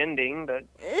same ending. But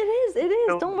it is.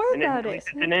 Don't worry about it.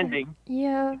 It's an ending.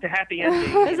 Yeah. It's a happy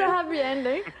ending. It's a happy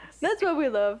ending. That's what we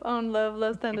love on Love,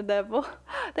 Lust, and the Devil.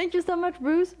 Thank you so much,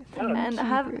 Bruce, and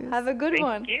have a good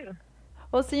one. Thank you.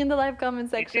 We'll see you in the live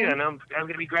comment section. You too, and I'm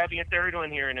going to be grabbing a third one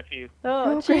here in a few.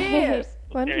 Oh, cheers!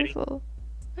 Wonderful.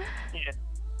 Yeah.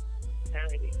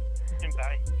 Alrighty.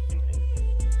 Bye.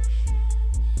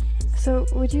 So,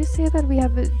 would you say that we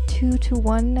have a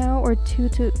 2-to-1 now, or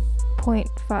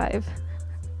 2-to-0.5?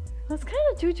 That's kind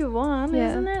of 2-to-1,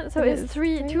 isn't it? So it's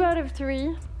 2 out of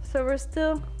 3. So we're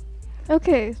still.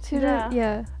 Okay,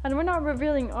 yeah. And we're not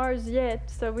revealing ours yet,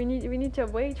 so we need to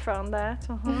wait from that.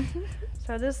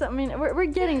 So this, I mean, we're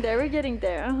getting there. We're getting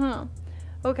there.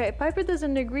 Okay, Piper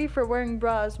doesn't agree for wearing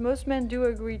bras. Most men do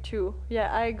agree too.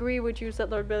 Yeah, I agree with you,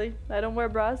 Settler Billy. I don't wear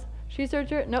bras.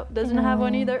 Researcher, nope, doesn't have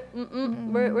one either.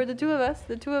 We're the two of us.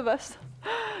 The two of us.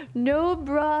 No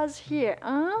bras here.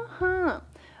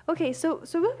 Okay, so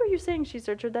what were you saying,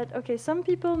 Researcher? That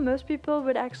most people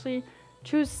would actually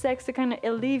choose sex to kind of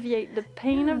alleviate the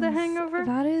pain of the hangover?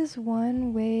 That is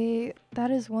one way. That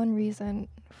is one reason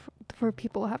for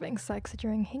people having sex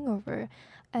during hangover,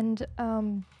 and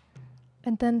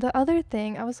then the other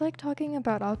thing, I was like talking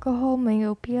about alcohol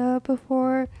myopia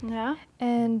before. Yeah.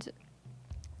 And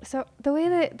so the way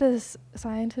that this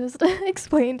scientist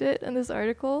explained it in this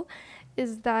article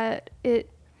is that the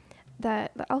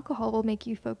alcohol will make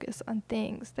you focus on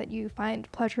things that you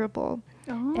find pleasurable.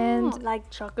 And like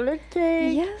chocolate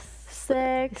cake. Yes.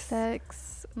 Sex.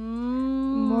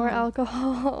 More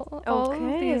alcohol. All of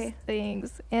these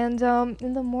things. And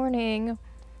in the morning,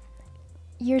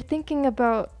 you're thinking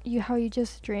about how you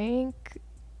just drank,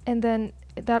 and then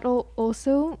that'll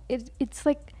also it's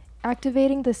like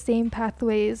activating the same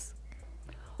pathways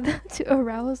to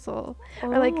arousal,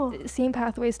 or like same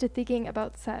pathways to thinking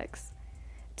about sex,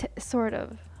 sort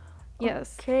of.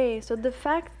 Yes. Okay, so the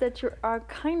fact that you are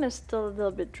kind of still a little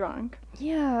bit drunk.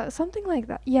 Yeah, something like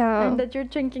that. Yeah. And that you're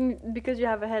drinking because you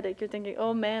have a headache. You're thinking,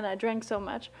 oh man, I drank so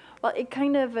much. Well, it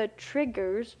kind of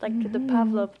triggers, like the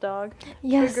Pavlov dog.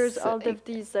 Yes. Triggers all of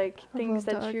these things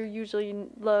that you usually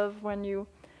love when you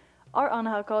are on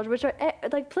alcohol, which are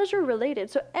like pleasure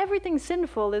related. So everything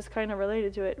sinful is kind of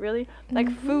related to it, really. Like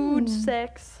food,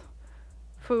 sex.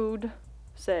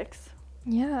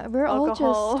 Yeah, we're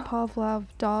alcohol. All just Pavlov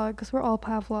dogs. We're all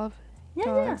Pavlov dogs.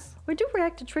 Yeah. We do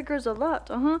react to triggers a lot.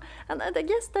 And I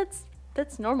guess that's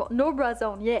normal. No bra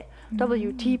zone, yeah.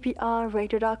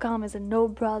 WTPRradio.com is a no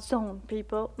bra zone,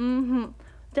 people.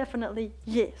 Definitely,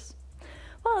 yes.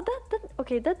 Well,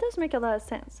 that does make a lot of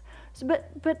sense. So,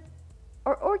 but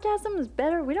are orgasms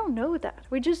better? We don't know that.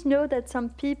 We just know that some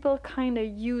people kind of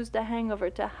use the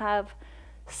hangover to have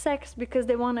sex because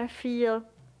they want to feel,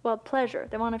 pleasure.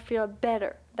 They want to feel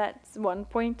better. That's one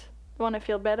point. They want to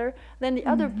feel better. Then the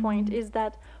other point is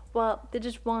that well, they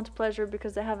just want pleasure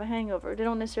because they have a hangover. They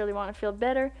don't necessarily want to feel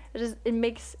better.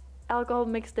 Alcohol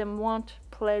makes them want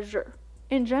pleasure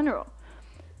in general.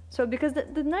 So because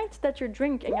the nights that you're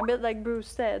drinking, a bit like Bruce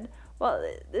said, well,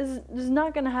 there's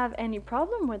not going to have any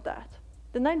problem with that.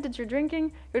 The night that you're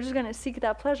drinking, you're just going to seek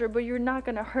that pleasure, but you're not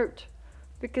going to hurt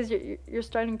because you're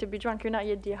starting to be drunk. You're not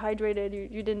yet dehydrated.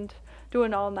 You didn't do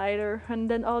an all-nighter. And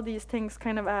then all these things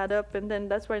kind of add up, and then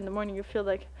that's why in the morning you feel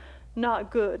like not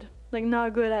good. Like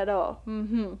not good at all.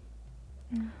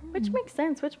 Which makes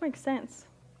sense. What's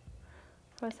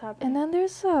happening? And then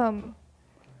there's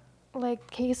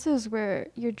like cases where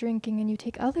you're drinking and you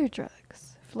take other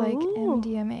drugs, like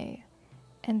MDMA,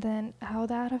 and then how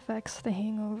that affects the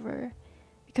hangover.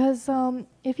 Because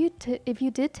if you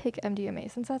did take MDMA,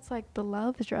 since that's like the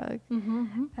love drug,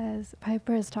 as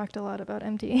Piper has talked a lot about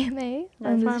MDMA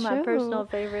on this show. That's my personal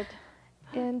favorite.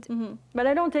 And but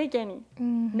I don't take any.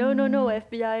 No,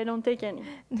 FBI, I don't take any.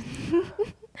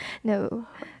 No,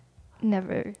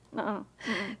 never.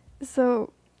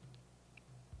 So,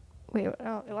 wait,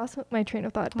 I lost my train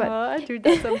of thought. But I do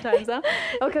that sometimes, huh?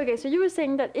 Okay. So you were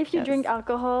saying that if you drink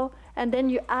alcohol and then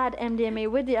you add MDMA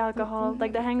with the alcohol,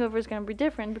 like the hangover is going to be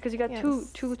different because you got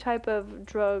two type of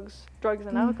drugs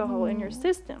and alcohol in your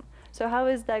system. So how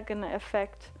is that going to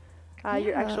affect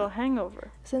your actual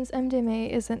hangover? Since MDMA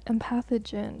isn't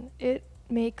empathogen, it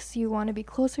makes you want to be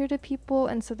closer to people,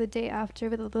 and so the day after,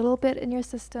 with a little bit in your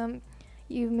system,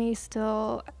 you may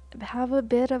still have a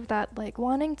bit of that, like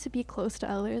wanting to be close to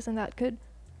others, and that could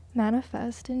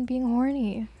manifest in being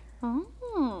horny.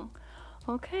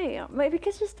 Okay.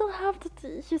 Because you still have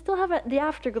the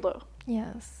afterglow.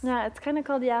 Yes. Yeah, it's kind of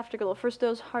called the afterglow. First,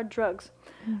 those hard drugs.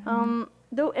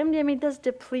 Though MDMA does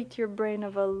deplete your brain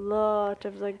of a lot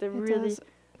of like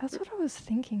That's what I was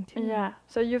thinking too. Yeah.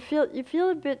 So you feel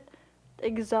a bit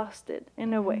exhausted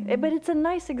in a way, but it's a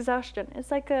nice exhaustion.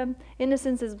 It's like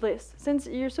innocence is bliss. Since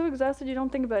you're so exhausted, you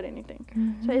don't think about anything.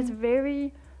 So it's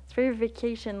very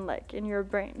vacation like in your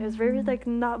brain. There's very like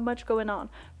not much going on.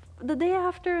 The day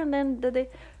after, and then the day.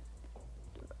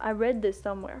 I read this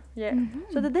somewhere. Yeah.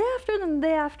 So the day after, then the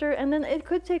day after, and then it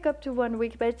could take up to 1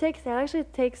 week, but it actually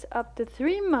takes up to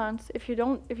 3 months if you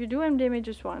do MDMA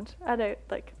just once at a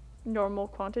like normal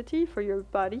quantity for your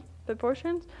body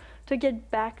proportions to get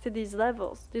back to these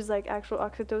levels, these like actual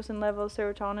oxytocin levels,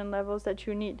 serotonin levels that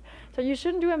you need. So you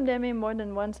shouldn't do MDMA more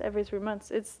than once every 3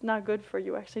 months. It's not good for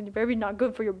you, actually, very not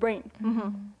good for your brain.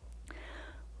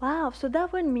 Wow, so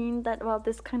that would mean that, well,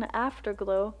 this kind of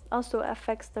afterglow also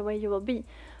affects the way you will be.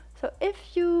 So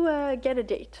if you get a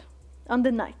date on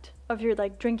the night of your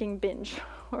like drinking binge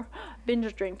or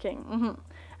binge drinking,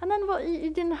 and then, well,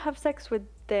 you didn't have sex with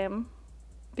them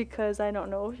because, I don't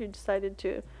know, you decided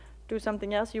to do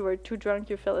something else, you were too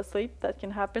drunk, you fell asleep, that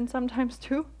can happen sometimes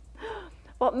too.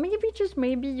 Well, maybe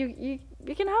you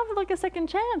can have like a second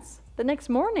chance the next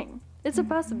morning. It's a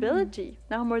possibility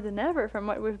now more than ever from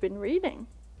what we've been reading.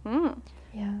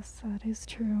 Yes, that is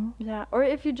true. Yeah, or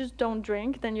if you just don't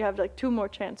drink, then you have like 2 more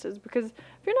chances, because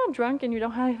if you're not drunk and you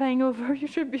don't have a hangover, you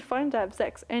should be fine to have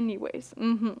sex anyways.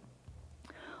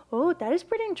 Oh, that is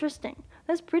pretty interesting.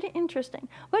 That's pretty interesting.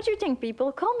 What do you think,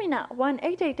 people? Call me now,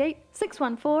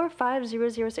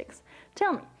 1-888-614-5006.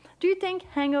 Tell me, do you think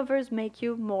hangovers make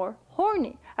you more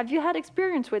horny? Have you had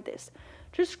experience with this?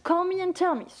 Just call me and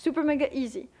tell me. Super mega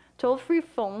easy. Toll-free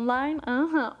phone line,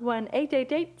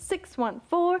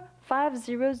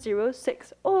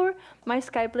 1-888-614-5006. Or my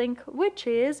Skype link, which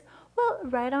is, well,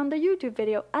 right on the YouTube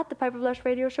video at the Piper Blush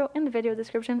Radio Show. In the video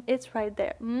description, it's right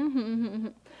there.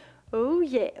 Oh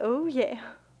yeah.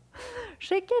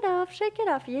 Shake it off,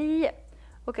 yeah.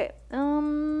 Okay,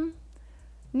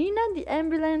 Nina the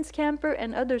ambulance camper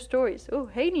and other stories. Oh,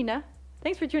 hey Nina,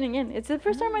 thanks for tuning in. It's the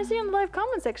first time I see you in the live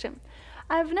comment section.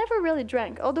 I've never really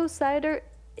drank, although cider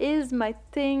is my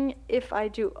thing if I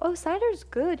do. Oh, cider's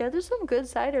good. Yeah, there's some good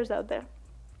ciders out there.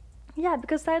 Yeah,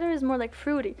 because cider is more like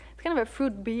fruity. It's kind of a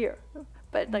fruit beer,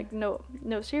 but like no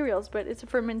cereals, but it's a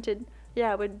fermented,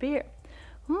 with beer.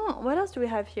 What else do we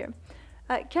have here?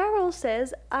 Carol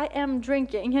says, I am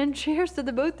drinking, and cheers to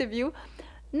the both of you.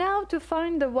 Now to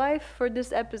find the wife for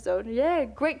this episode. Yeah,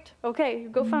 great. Okay,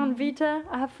 go find Vita,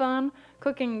 have fun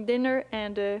cooking dinner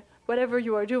and whatever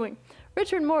you are doing.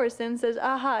 Richard Morrison says,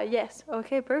 aha, yes.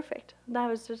 Okay, perfect. That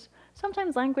was just,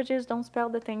 sometimes languages don't spell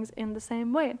the things in the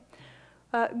same way.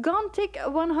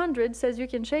 Gontic100 says you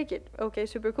can shake it. Okay,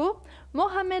 super cool.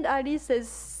 Mohammed Ali says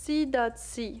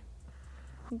C.C.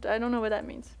 I don't know what that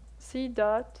means. C. Should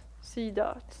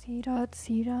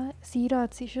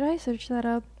I search that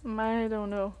up? I don't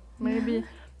know. Maybe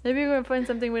we're gonna find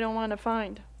something we don't want to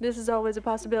find. This is always a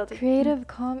possibility.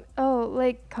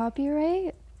 Like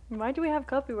copyright? Why do we have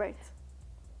copyrights?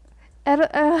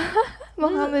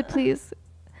 Mohammed, please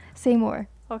say more.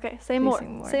 Okay, say Please more. say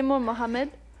more. Say more,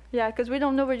 Mohammed. Yeah, because we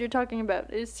don't know what you're talking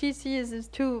about. CC is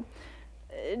two,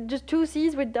 just two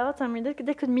C's with dots. I mean,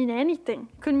 that could mean anything.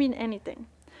 Could mean anything.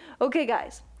 Okay,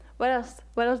 guys. What else?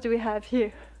 What else do we have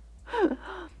here?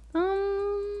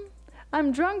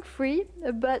 I'm drunk free,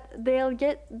 but they'll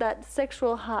get that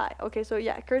sexual high. Okay, so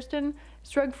yeah, Kirsten is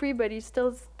drug free, but he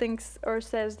still thinks or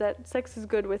says that sex is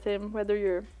good with him, whether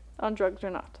you're on drugs or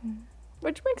not.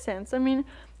 Which makes sense. I mean,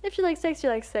 if you like sex, you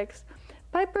like sex.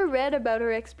 Piper read about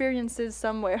her experiences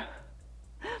somewhere.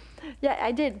 Yeah,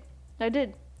 I did.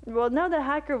 Well, now the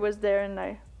hacker was there and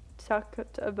I talked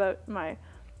about my,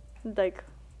 like,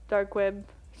 dark web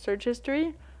search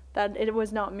history, that it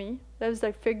was not me. That was,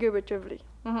 like, figuratively.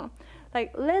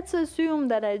 Like, let's assume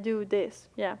that I do this.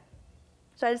 Yeah.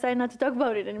 So I decided not to talk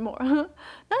about it anymore.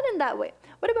 Not in that way.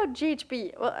 What about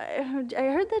GHB? Well, I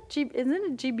heard that isn't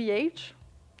it GBH?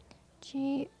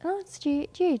 It's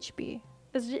GHB.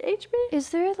 Is GHB? Is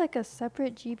there like a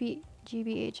separate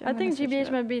GBH? I think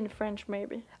GBH might be in French,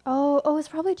 maybe. Oh, it's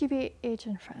probably GBH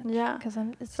in French. Yeah. Because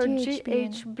it's so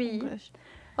GHB in English.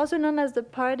 Also known as the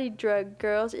party drug,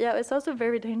 girls. Yeah, it's also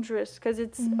very dangerous because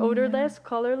it's odorless,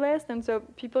 colorless, and so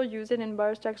people use it in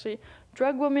bars to actually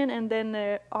drug women and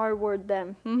then R-word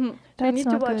them. So you need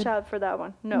to watch out for that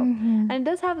one. No. And it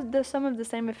does have some of the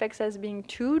same effects as being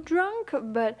too drunk,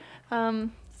 but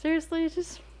seriously,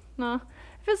 just no.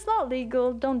 If it's not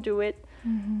legal, don't do it.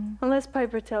 Unless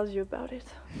Piper tells you about it.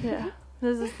 Yeah.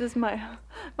 This is my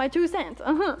 2 cents.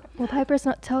 Well, Piper's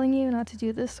not telling you not to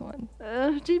do this one.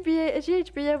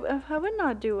 GHB, I would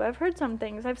not do. I've heard some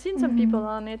things. I've seen some people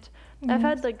on it. I've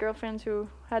had like girlfriends who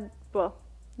had, well,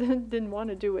 didn't want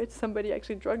to do it. Somebody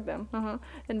actually drugged them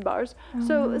in bars.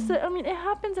 So I mean, it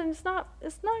happens and it's not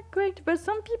great. But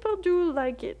some people do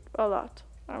like it a lot.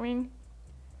 I mean,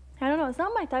 I don't know. It's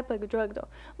not my type of drug though.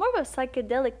 More of a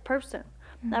psychedelic person.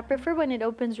 I prefer when it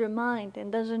opens your mind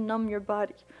and doesn't numb your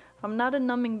body. I'm not a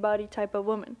numbing body type of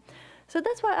woman. So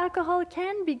that's why alcohol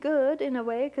can be good in a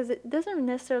way, because it doesn't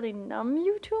necessarily numb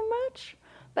you too much.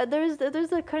 But there's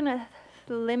a kind of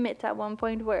limit at one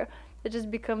point where it just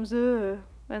becomes, and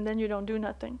then you don't do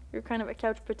nothing. You're kind of a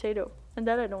couch potato. And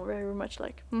that I don't very much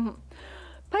like.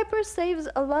 Piper saves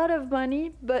a lot of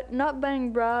money, but not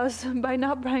buying bras by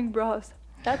not buying bras.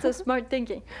 That's a smart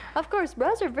thinking. Of course,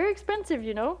 bras are very expensive,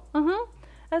 you know.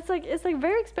 It's like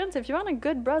very expensive. If you want a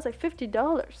good bra, it's like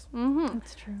 $50.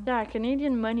 That's true. Yeah,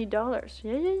 Canadian money dollars.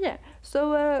 Yeah.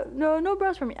 So no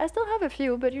bras for me. I still have a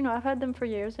few, but you know I've had them for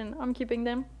years and I'm keeping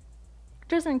them,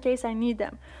 just in case I need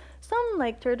them. Some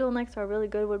like turtlenecks are really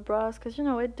good with bras because you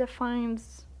know it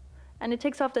defines, and it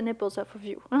takes off the nipples off of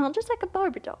you, just like a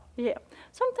Barbie doll. Yeah.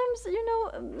 Sometimes you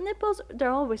know nipples,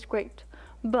 they're always great,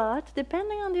 but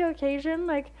depending on the occasion,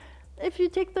 like. If you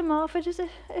take them off, it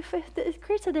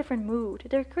creates a different mood.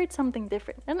 It creates something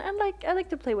different, and I like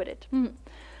to play with it.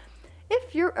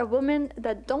 If you're a woman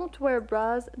that don't wear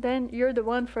bras, then you're the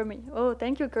one for me. Oh,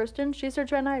 thank you, Kirsten. She,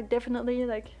 Serge, and I are definitely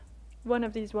like one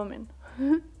of these women.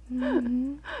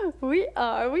 We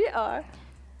are.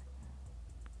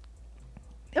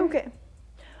 Okay.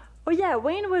 Oh yeah,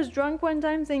 Wayne was drunk one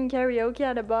time singing karaoke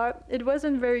at a bar. It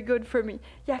wasn't very good for me.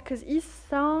 Yeah, 'cause he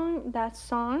sang that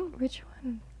song. Which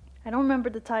one? I don't remember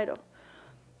the title,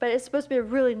 but it's supposed to be a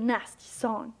really nasty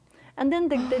song. And then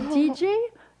the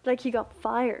DJ, like, he got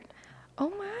fired.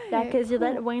 Oh my. Yeah, because he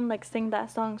let Wayne, like, sing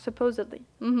that song, supposedly.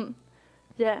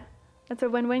 Yeah. And so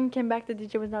when Wayne came back, the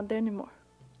DJ was not there anymore.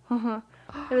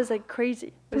 It was, like,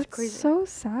 crazy. It was crazy. So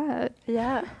sad.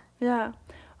 Yeah.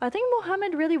 I think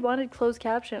Mohammed really wanted closed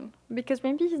caption, because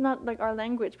maybe he's not, like, our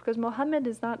language, because Mohammed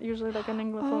is not usually, like, an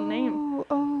Anglophone name.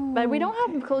 But we don't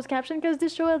have closed caption because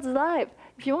this show is live.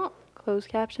 If you want closed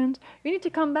captions, you need to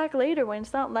come back later when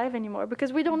it's not live anymore,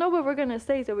 because we don't know what we're going to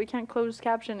say, so we can't close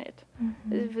caption it.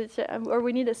 If it's, or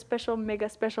we need a mega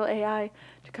special AI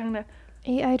to kind of...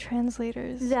 AI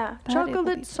translators. Yeah.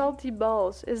 Chocolate Salty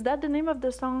Balls. Is that the name of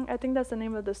the song? I think that's the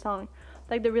name of the song.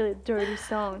 Like the really dirty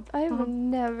song. I've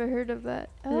never heard of that.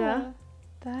 Yeah.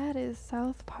 That is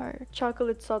South Park.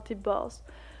 Chocolate Salty Balls.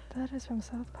 That is from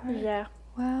South Park. Yeah.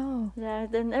 Wow. Yeah,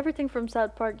 then everything from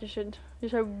South Park, you should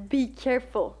be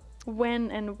careful when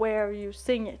and where you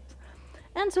sing it.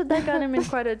 And so that got him in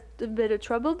quite a bit of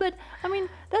trouble. But I mean,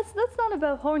 that's not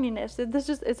about horniness.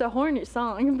 It's a horny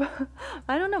song. But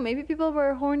I don't know. Maybe people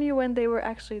were horny when they were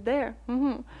actually there.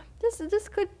 This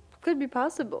could be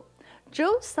possible.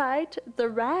 Joe Sight, the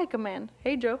Rag Man.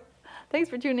 Hey Joe, thanks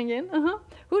for tuning in.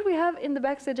 Who do we have in the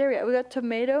backstage area? We got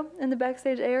Tomato in the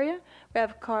backstage area. We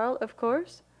have Carl, of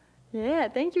course. Yeah,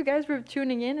 thank you guys for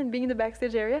tuning in and being in the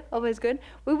backstage area. Always good.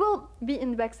 We will be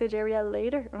in the backstage area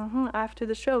later. After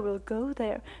the show, we'll go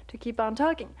there to keep on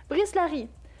talking. Brice Larry,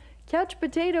 couch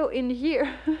potato in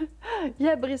here.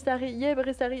 Yeah, Brice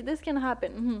Larry, this can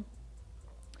happen.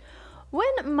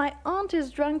 When my aunt is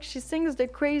drunk, she sings The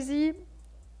Crazy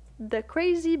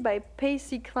by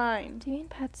Pacey Klein. Do you mean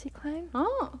Patsy Cline?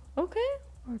 Oh, okay.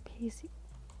 Or Pacey?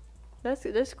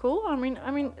 That's cool. I mean,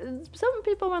 some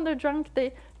people when they're drunk,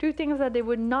 they do things that they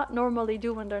would not normally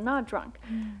do when they're not drunk.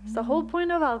 It's the whole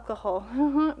point of alcohol.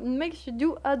 It makes you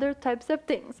do other types of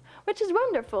things, which is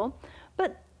wonderful.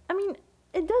 But I mean,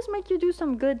 it does make you do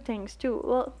some good things too.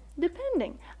 Well,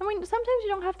 depending. I mean, sometimes you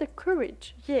don't have the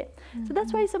courage. Yeah. So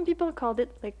that's why some people called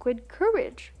it liquid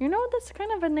courage. You know, that's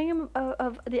kind of a name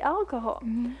of the alcohol.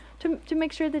 To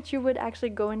make sure that you would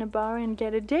actually go in a bar and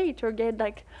get a date or get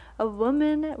like a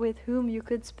woman with whom you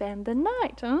could spend the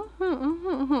night.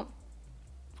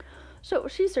 So,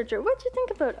 She-Searcher, what do you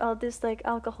think about all this like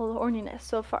alcohol horniness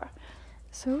so far?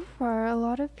 So far, a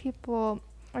lot of people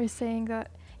are saying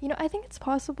that, you know, I think it's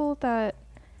possible that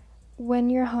when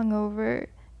you're hungover,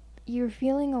 you're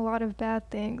feeling a lot of bad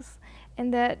things,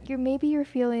 and that you're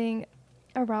feeling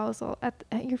arousal,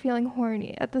 you're feeling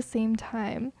horny at the same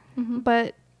time.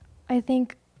 But I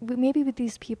think maybe with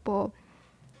these people,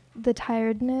 the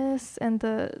tiredness and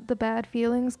the bad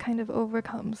feelings kind of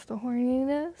overcomes the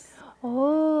horniness.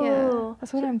 Oh. Yeah,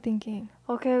 that's what I'm thinking.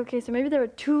 Okay, so maybe they were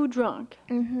too drunk.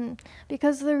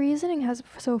 Because the reasoning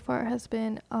so far has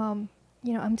been,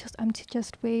 you know, I'm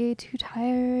just way too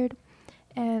tired,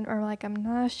 or like I'm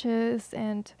nauseous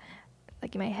and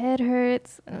like my head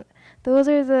hurts. Those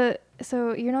are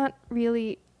so you're not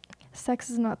really, sex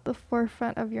is not the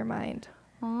forefront of your mind.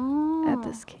 At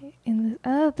this case,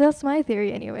 that's my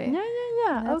theory anyway.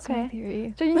 Yeah. That's okay. my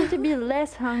theory. So you need to be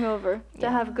less hungover to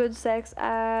have good sex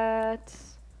at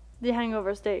the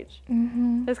hangover stage.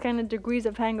 There's kind of degrees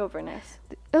of hangoverness.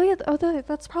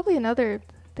 That's probably another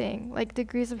thing, like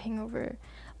degrees of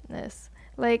hangoverness.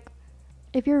 Like,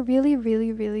 if you're really,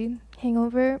 really, really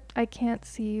hangover, I can't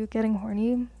see you getting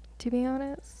horny, to be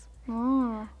honest.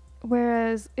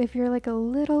 Whereas if you're like a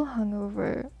little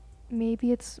hungover,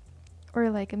 maybe or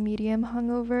like a medium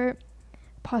hungover,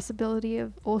 possibility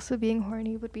of also being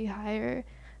horny would be higher.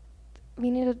 We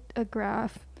need a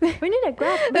graph. We need a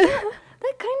graph. But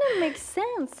that kind of makes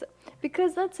sense,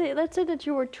 because let's say that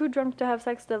you were too drunk to have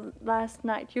sex the last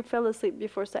night. You fell asleep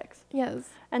before sex. Yes.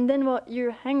 And then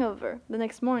you're hangover the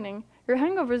next morning. Your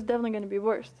hangover is definitely going to be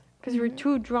worse because you were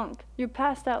too drunk. You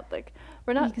passed out. Like,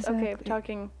 we're not we're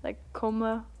talking like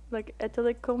coma, like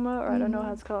etylic coma, or I don't know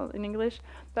how it's called in English,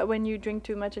 but when you drink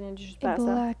too much and you just pass out.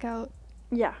 Blackout.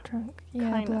 Yeah. Drunk.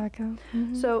 Yeah, kinda. blackout.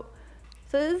 So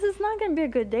this is not going to be a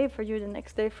good day for you the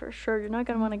next day for sure. You're not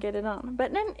going to want to get it on.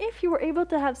 But then if you were able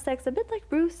to have sex, a bit like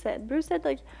Bruce said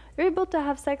like you're able to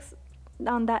have sex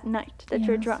on that night that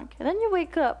you're drunk, and then you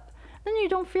wake up, then you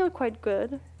don't feel quite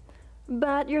good,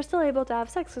 but you're still able to have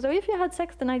sex. So if you had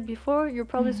sex the night before, you're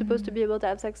probably supposed to be able to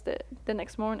have sex the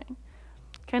next morning.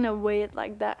 Kind of weigh it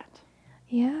like that.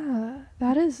 Yeah,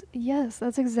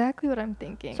 that's exactly what I'm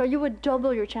thinking. So you would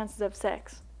double your chances of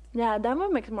sex. Yeah, that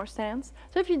would make more sense.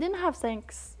 So if you didn't have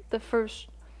sex the first,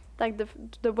 like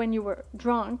the when you were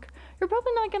drunk, you're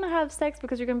probably not gonna have sex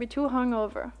because you're gonna be too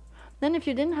hungover. Then if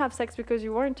you didn't have sex because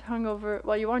you weren't hungover,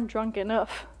 well, you weren't drunk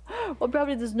enough, well,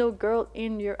 probably there's no girl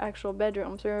in your actual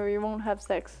bedroom, so you won't have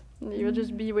sex. You'll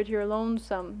just be with your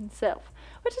lonesome self,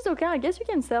 which is okay. I guess you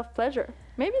can self-pleasure.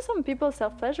 Maybe some people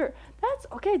self-pleasure. That's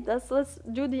okay. Let's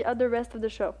do the other rest of the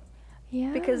show.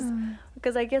 Yeah.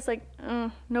 Because I guess like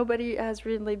nobody has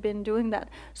really been doing that.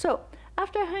 So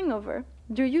after a hangover,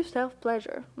 do you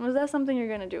self-pleasure? Is that something you're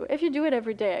gonna do? If you do it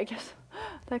every day, I guess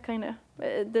that kind of,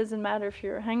 it doesn't matter if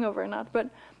you're a hangover or not. But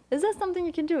is that something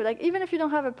you can do? Like, even if you don't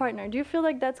have a partner, do you feel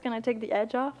like that's gonna take the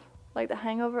edge off? Like the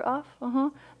hangover off?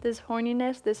 This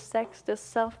horniness, this sex, this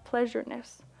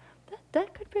self-pleasureness.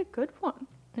 That could be a good one.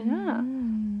 Yeah.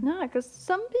 Yeah, because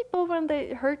some people, when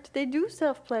they hurt, they do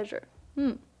self-pleasure.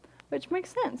 Which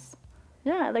makes sense.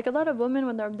 Yeah, like a lot of women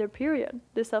when they're on their period,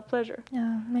 they self-pleasure.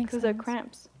 Yeah, makes sense. Because they're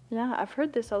cramps. Yeah, I've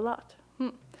heard this a lot.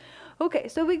 Okay,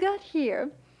 so we got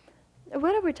here.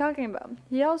 What are we talking about?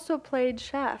 He also played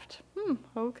Shaft.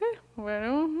 Okay.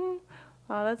 Well,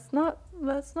 let's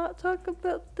not talk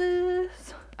about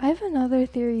this. I have another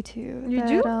theory too. You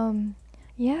do?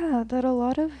 Yeah, that a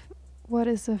lot of what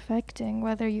is affecting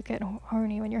whether you get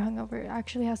horny when you're hungover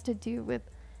actually has to do with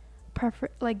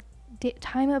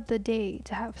time of the day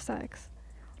to have sex.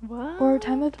 What? Or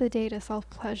time of the day to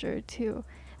self-pleasure too.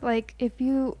 Like, if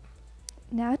you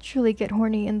naturally get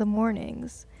horny in the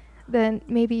mornings, then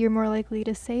maybe you're more likely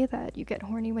to say that you get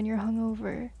horny when you're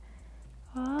hungover.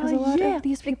 Because a lot of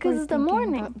these people are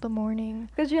thinking about the morning.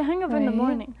 Because you hang up in the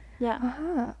morning.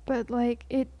 Yeah. But like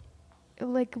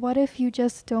what if you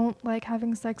just don't like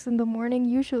having sex in the morning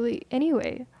usually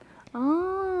anyway?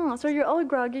 Oh, so you're all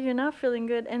groggy, you're not feeling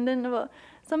good, and then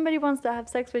somebody wants to have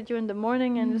sex with you in the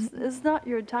morning, and it's not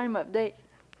your time of day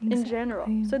in general.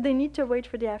 So they need to wait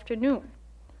for the afternoon.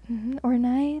 Or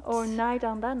night. Or night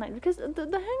on that night, because the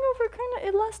hangover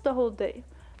it lasts the whole day.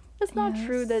 It's not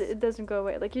true that it doesn't go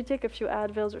away. Like you take a few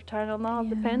Advils or Tylenol,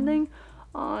 depending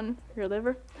on your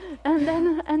liver, and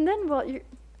then well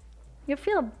you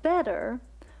feel better,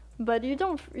 but you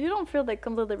don't feel like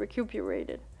completely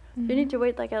recuperated. You need to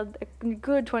wait like a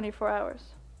good 24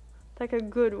 hours, like a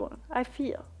good one. I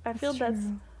feel that's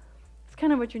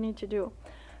kind of what you need to do.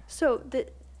 So the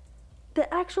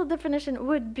actual definition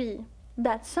would be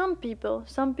that some people,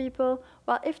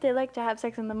 well, if they like to have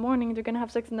sex in the morning, they're gonna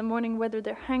have sex in the morning whether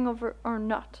they're hangover or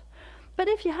not. But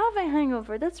if you have a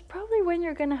hangover, that's probably when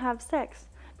you're gonna have sex.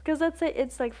 Because let's say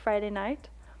it's like Friday night,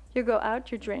 you go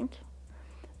out, you drink,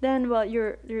 then well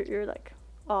you're like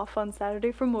off on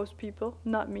Saturday for most people,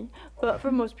 not me, but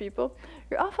for most people,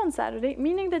 you're off on Saturday,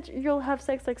 meaning that you'll have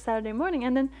sex like Saturday morning,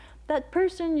 and then that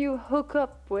person you hook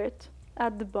up with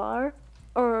at the bar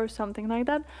or something like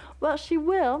that, well, she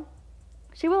will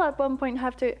at one point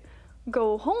have to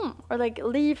go home or like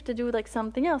leave to do like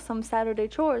something else, some Saturday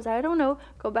chores, I don't know,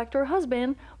 go back to her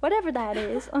husband, whatever that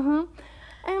is.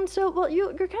 And so, well, you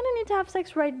kind of need to have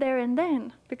sex right there and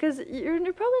then, because you're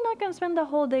probably not going to spend the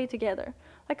whole day together.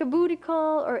 Like a booty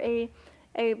call or a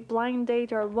blind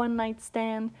date or a one-night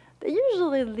stand, they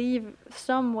usually leave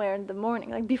somewhere in the morning,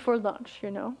 like before lunch,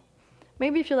 you know.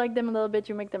 Maybe if you like them a little bit,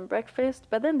 you make them breakfast,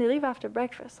 but then they leave after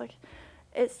breakfast. Like,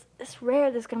 it's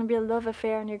rare there's going to be a love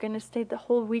affair and you're going to stay the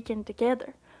whole weekend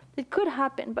together. It could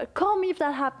happen, but call me if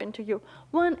that happened to you.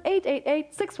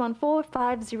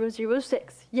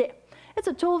 1-888-614-5006. Yeah. It's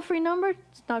a toll-free number.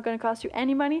 It's not going to cost you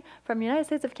any money, from United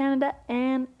States of Canada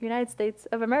and United States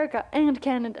of America and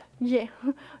Canada. Yeah,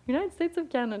 United States of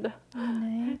Canada.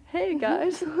 Nice. Hey,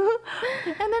 guys.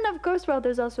 And then, of course, well,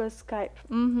 there's also a Skype.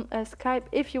 A Skype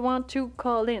if you want to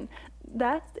call in.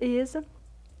 That is,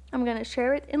 I'm going to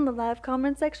share it in the live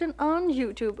comment section on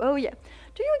YouTube. Oh, yeah.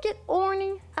 Do you get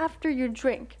horny after you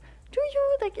drink? Do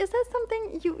you, like, is that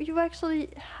something you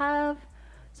actually have?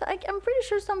 So I'm pretty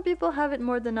sure some people have it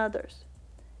more than others.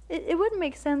 It would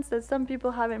make sense that some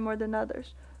people have it more than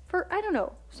others. For, I don't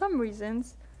know, some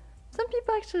reasons. Some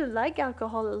people actually like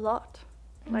alcohol a lot.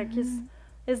 Like, is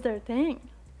their thing.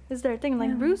 Is their thing.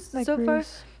 Like Bruce, like so Bruce. Far,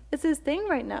 it's his thing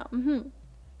right now.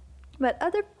 But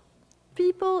other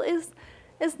people is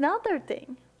not their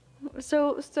thing.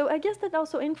 So I guess that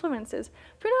also influences.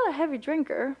 If you're not a heavy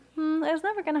drinker, it's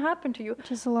never going to happen to you.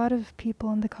 Just a lot of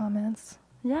people in the comments.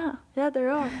 Yeah, there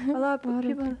are a lot of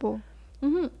people.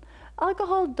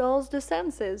 Alcohol dulls the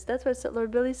senses. That's what Settler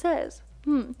Billy says.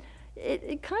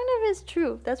 It kind of is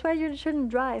true. That's why you shouldn't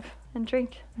drive and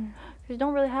drink. Because you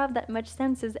don't really have that much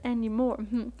senses anymore.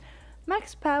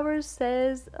 Max Powers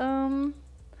says, okay,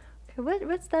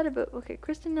 what's that about? Okay,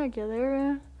 Christina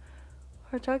Aguilera.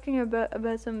 We're talking about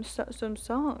some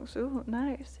songs. Ooh,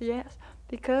 nice. Yes,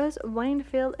 because Wayne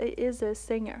Phil is a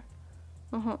singer.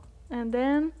 And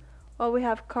then, well, we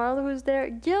have Carl who's there.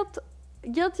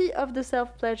 Guilty of the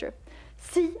self-pleasure.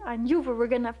 See, I knew we were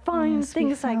gonna find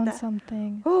things like that.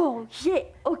 Something. Oh yeah.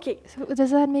 Okay. So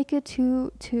does that make it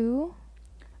two?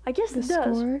 I guess it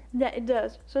does. Score? Yeah, it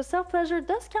does. So self-pleasure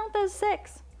does count as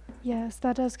sex. Yes,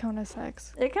 that does count as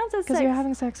sex. It counts as sex. Because you're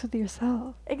having sex with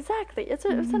yourself. Exactly. It's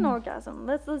an orgasm.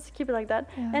 Let's keep it like that.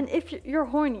 Yeah. And if you're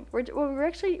horny, we're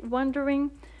actually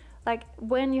wondering, like,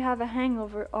 when you have a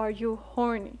hangover, are you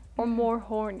horny or more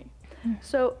horny?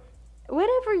 So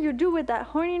whatever you do with that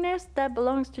horniness, that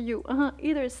belongs to you.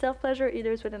 Either it's self-pleasure,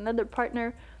 either it's with another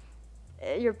partner,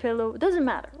 your pillow, doesn't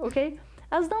matter, okay?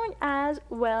 As long as,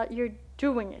 well, you're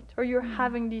doing it or you're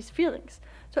having these feelings.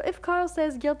 So if Carl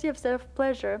says guilty of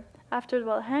self-pleasure after,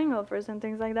 well, hangovers and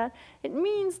things like that, it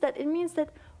means that,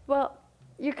 well,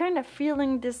 you're kind of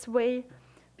feeling this way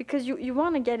because you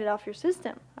want to get it off your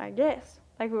system, I guess,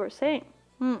 like we were saying.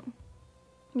 You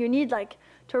need, like,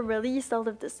 to release all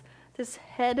of this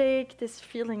headache, this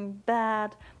feeling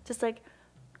bad, just like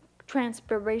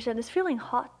transpiration, this feeling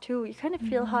hot too. You kind of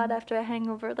feel hot after a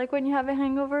hangover. Like when you have a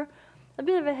hangover, a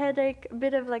bit of a headache, a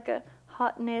bit of like a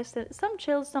hotness, some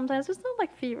chills sometimes. It's not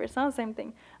like fever, it's not the same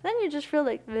thing. And then you just feel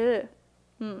like, this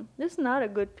is not a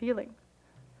good feeling.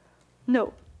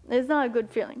 No, it's not a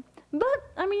good feeling. But,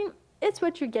 I mean, it's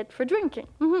what you get for drinking.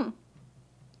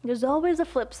 There's always a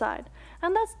flip side.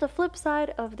 And that's the flip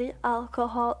side of the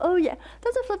alcohol. Oh yeah,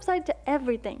 there's a flip side to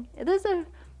everything. There's a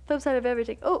flip side of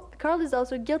everything. Oh, Carl is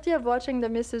also guilty of watching the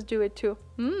missus do it too.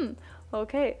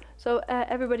 Okay, so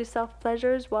everybody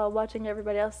self-pleasures while watching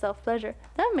everybody else self-pleasure.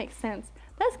 That makes sense.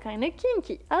 That's kind of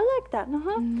kinky. I like that.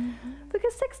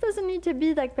 Because sex doesn't need to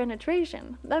be like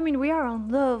penetration. I mean, we are on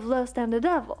Love, Lust, and the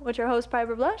Devil with your host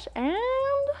Piper Blush and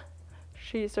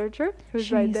She Searcher, who's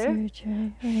right there.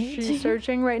 Searcher, right? She's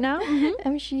searching right now.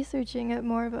 I'm she searching at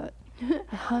more about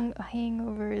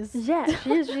hangovers. Yeah,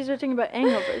 she's searching about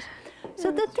hangovers.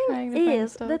 So the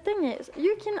thing is,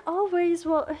 you can always,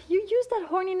 you use that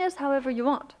horniness however you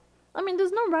want. I mean,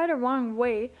 there's no right or wrong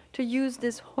way to use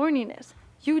this horniness.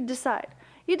 You decide.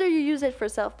 Either you use it for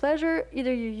self-pleasure,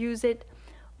 either you use it,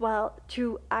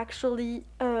 to actually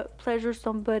pleasure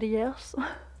somebody else.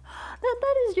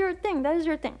 that is your thing,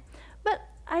 But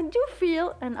I do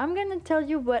feel, and I'm gonna tell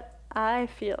you what I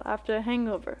feel after a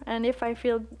hangover, and if I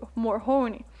feel more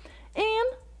horny.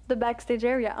 And the backstage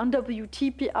area on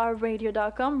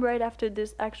WTPRradio.com right after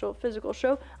this actual physical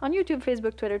show on YouTube,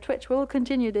 Facebook, Twitter, Twitch. We'll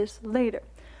continue this later.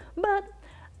 But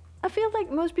I feel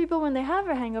like most people, when they have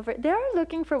a hangover, they are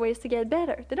looking for ways to get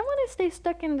better. They don't want to stay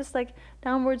stuck in this like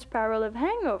downward spiral of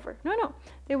hangover. No.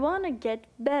 They want to get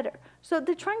better. So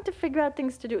they're trying to figure out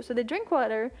things to do. So they drink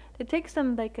water, they take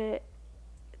some like a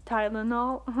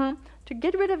Tylenol to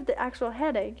get rid of the actual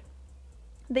headache.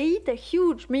 They eat a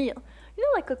huge meal.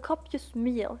 Like a copious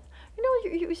meal.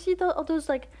 You see all those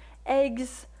like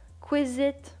eggs,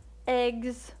 Quizit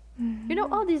eggs.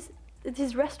 All these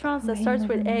restaurants that starts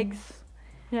with eggs.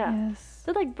 Yeah. Yes.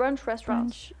 They're like brunch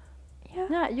restaurants. Yeah.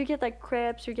 Yeah, you get like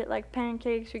crepes, you get like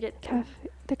pancakes, you get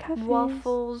the cafes.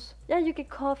 Waffles. Yeah, you get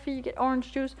coffee, you get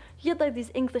orange juice. You get like these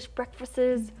English breakfasts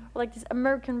or like these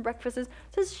American breakfasts.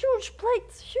 So it's huge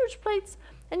plates.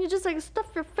 And you just like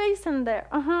stuff your face in there.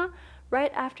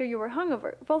 Right after you were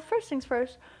hungover. Well, first things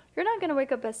first, you're not going to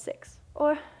wake up at 6.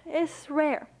 Or it's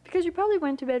rare, because you probably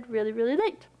went to bed really, really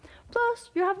late. Plus,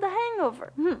 you have the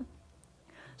hangover.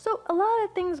 So a lot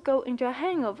of things go into a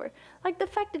hangover. Like the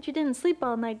fact that you didn't sleep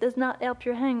all night does not help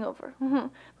your hangover.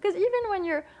 Because even when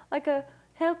you're like a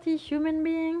healthy human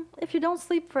being, if you don't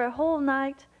sleep for a whole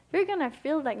night, you're going to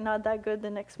feel like not that good the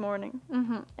next morning.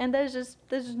 And that's just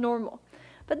normal.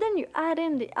 But then you add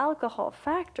in the alcohol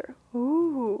factor.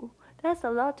 Ooh. That's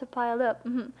a lot to pile up.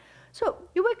 So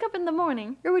you wake up in the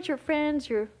morning, you're with your friends,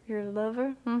 your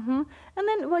lover, and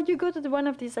then you go to one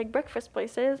of these like breakfast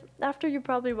places after you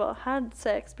probably had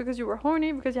sex because you were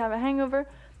horny, because you have a hangover.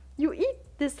 You eat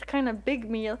this kind of big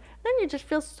meal, then you just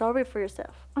feel sorry for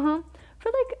yourself. For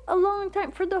like a long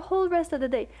time, for the whole rest of the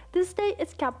day. This day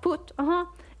it's kaput.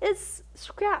 It's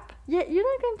scrap. Yeah, you're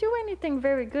not gonna do anything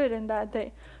very good in that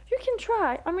day. You can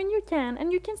try. I mean, you can,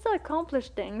 and you can still accomplish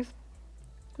things.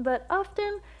 But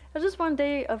often, it's just one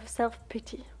day of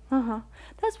self-pity.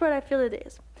 That's what I feel it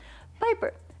is.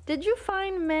 Piper, did you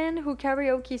find men who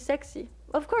karaoke sexy?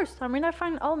 Of course, I mean, I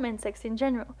find all men sexy in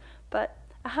general. But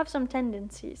I have some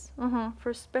tendencies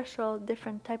for special,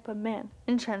 different type of men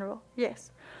in general,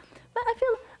 yes. But I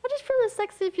just feel it's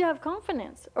sexy if you have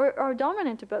confidence or are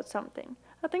dominant about something.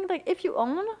 I think like if you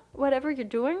own whatever you're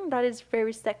doing, that is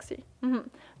very sexy.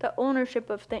 The ownership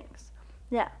of things.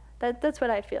 Yeah. That's what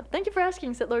I feel. Thank you for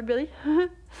asking, said Lord Billy.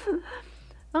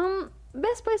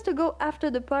 Best place to go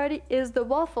after the party is the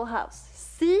Waffle House.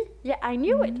 See? Yeah, I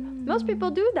knew it. Most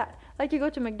people do that. Like you go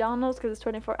to McDonald's because it's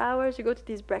 24 hours. You go to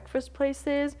these breakfast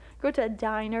places. You go to a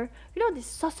diner. These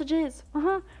sausages.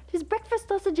 These breakfast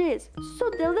sausages. So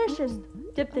delicious.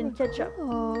 Dipped in ketchup.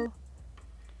 Oh.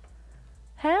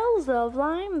 Hells of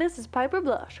Lime. This is Piper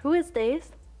Blush. Who is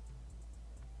this?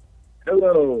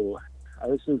 Hello.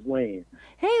 This is Wayne.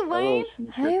 Hey, Wayne.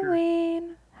 Hi,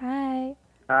 Wayne. Hi.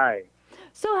 Hi.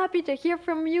 So happy to hear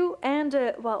from you and,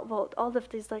 all of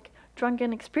these, like,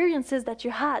 drunken experiences that you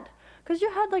had. Because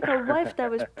you had, like, a wife that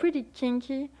was pretty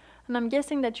kinky, and I'm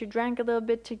guessing that you drank a little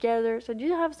bit together. So do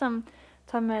you have some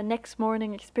next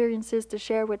morning experiences to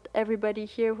share with everybody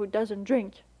here who doesn't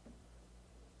drink?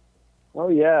 Oh,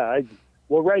 yeah.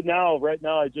 Right now,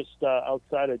 I just,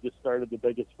 outside, I just started the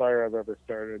biggest fire I've ever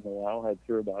started in a while. I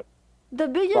threw about the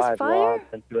biggest fire?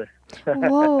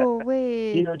 Whoa,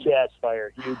 wait. Huge ass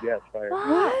fire.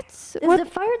 What? Is the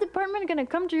fire department going to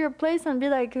come to your place and be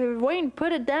like, Wayne,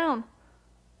 put it down?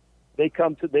 They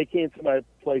came to my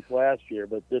place last year,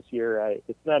 but this year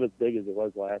it's not as big as it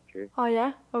was last year. Oh,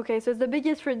 yeah? Okay, so it's the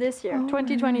biggest for this year,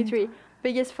 2023. Right.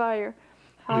 Biggest fire.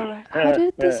 All right. How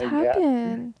did this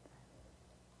happen?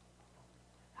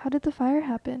 How did the fire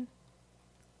happen?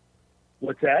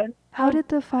 What's that? How did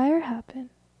the fire happen?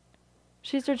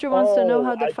 She wants to know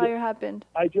how the fire happened.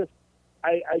 I just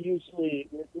I usually,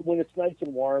 when it's nice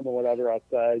and warm or whatever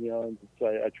outside, so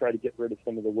I try to get rid of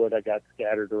some of the wood I got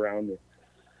scattered around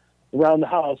the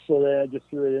house. So then I just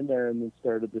threw it in there and then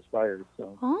started this fire.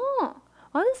 So. Oh,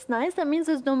 that's nice. That means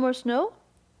there's no more snow,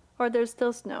 or there's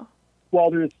still snow. Well,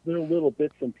 there are little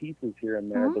bits and pieces here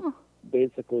and there, but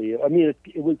basically, I mean,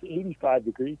 it was 85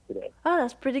 degrees today. Oh,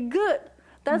 that's pretty good.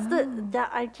 That's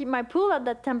I keep my pool at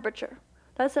that temperature.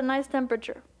 That's a nice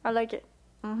temperature. I like it.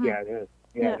 Mm-hmm. Yeah, it is.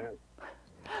 Yeah, it is.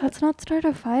 Let's not start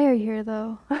a fire here,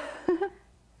 though.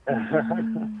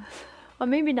 Well,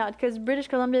 maybe not, because British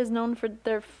Columbia is known for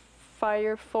their forest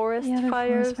fires.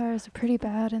 Forest fires are pretty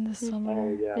bad in the summer.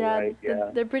 Oh, yeah, right,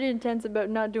 yeah. They're pretty intense about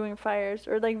not doing fires,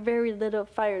 or like very little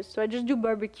fires. So I just do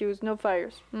barbecues, no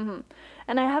fires. Mm-hmm.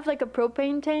 And I have like a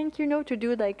propane tank, to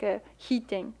do like a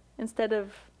heating instead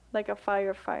of like a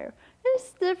fire.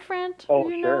 It's different,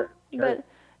 sure. But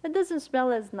it doesn't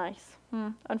smell as nice,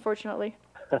 unfortunately.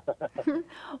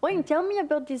 Wayne, tell me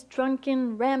about this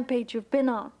drunken rampage you've been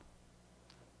on.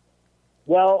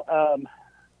 Well,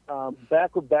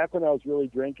 back when I was really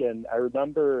drinking, I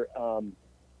remember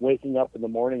waking up in the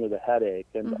morning with a headache,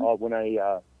 and when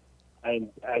I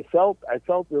felt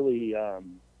really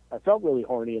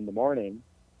horny in the morning,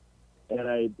 and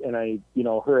I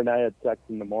her and I had sex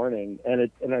in the morning, and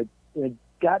it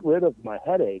got rid of my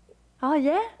headache. Oh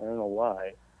yeah? I don't know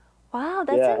why. Wow,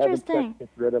 that's interesting.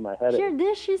 Gets rid of my headache. Here,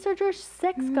 this researcher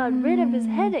sex got rid of his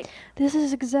headache. This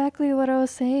is exactly what I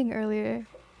was saying earlier.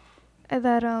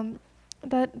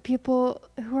 That people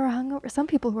who are hungover, some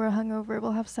people who are hungover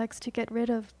will have sex to get rid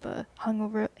of the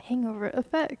hangover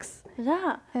effects.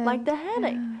 Yeah, like the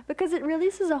headache, because it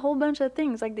releases a whole bunch of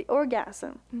things, like the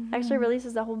orgasm. Actually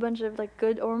releases a whole bunch of like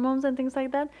good hormones and things like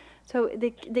that. So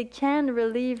they can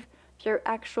relieve your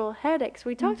actual headaches.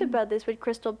 We talked about this with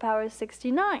Crystal Power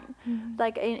 69,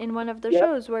 like in one of the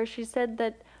shows, where she said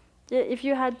that if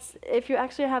you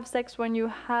actually have sex when you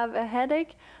have a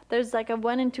headache, there's like a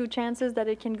 1 in 2 chances that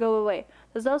it can go away.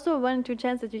 There's also a 1 in 2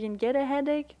 chance that you can get a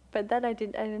headache, but that I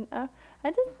didn't never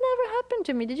happened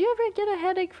to me. Did you ever get a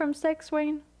headache from sex,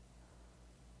 Wayne?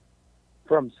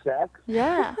 From sex?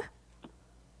 Yeah.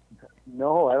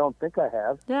 No, I don't think I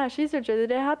have. Yeah, she's a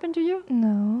did it happen to you?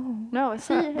 No,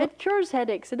 see, it cures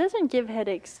headaches. It doesn't give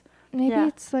headaches. Maybe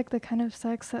it's like the kind of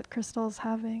sex that Crystal's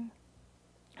having.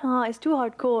 Oh, it's too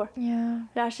hardcore. Yeah.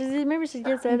 Yeah, maybe she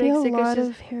gets Maybe headaches a lot because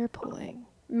of hair pulling.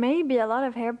 Maybe a lot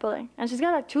of hair pulling. And she's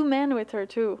got like 2 men with her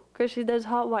too, because she does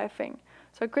hot wifing.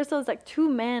 So Crystal is like 2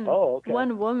 men,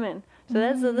 1 woman. So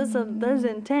that's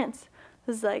intense.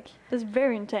 That's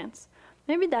very intense.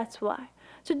 Maybe that's why.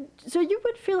 So you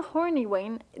would feel horny,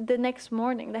 Wayne, the next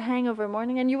morning, the hangover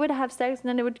morning, and you would have sex, and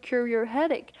then it would cure your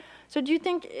headache. So do you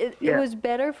think it was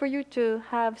better for you to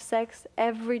have sex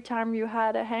every time you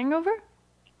had a hangover?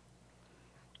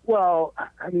 Well,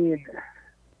 I mean,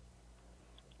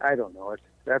 I don't know.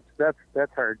 That's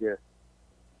hard to.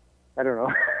 I don't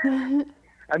know.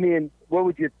 I mean, what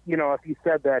would you, if you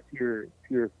said that to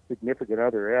your significant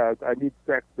other? Yeah, I need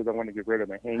sex because I want to get rid of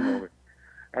my hangover.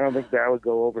 I don't think that would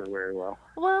go over very well.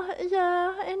 Well,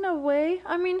 yeah, in a way.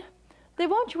 I mean, they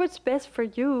want what's best for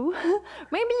you.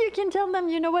 Maybe you can tell them,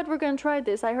 you know what, we're going to try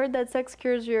this. I heard that sex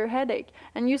cures your headache.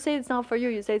 And you say it's not for you,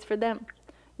 you say it's for them.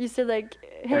 You say like,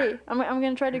 hey, I'm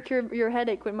going to try to cure your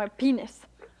headache with my penis.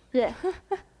 Yeah.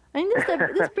 I mean, this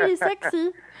is pretty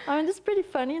sexy. I mean, this is pretty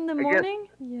funny in the morning.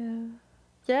 Yeah.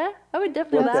 Yeah? I would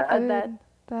definitely laugh at that.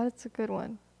 That's a good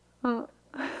one. And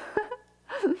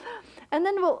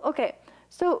then, okay.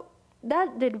 So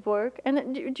that did work. And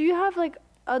then, do you have like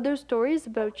other stories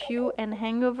about you and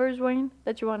hangovers, Wayne,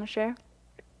 that you want to share?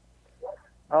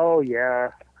 Oh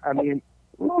yeah. I mean,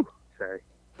 sorry,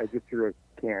 I just threw a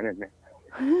can in there.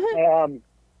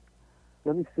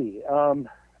 Let me see. I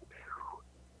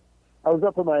was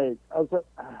up at where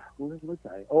was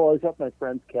I? Oh, I was up at my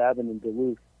friend's cabin in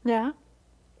Duluth. Yeah.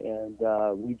 And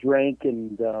we drank,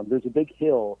 and there's a big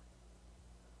hill.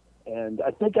 And I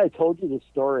think I told you the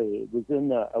story. I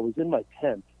was in my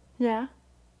tent. Yeah.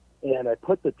 And I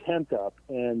put the tent up,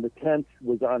 and the tent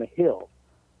was on a hill.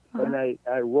 And I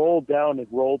rolled down and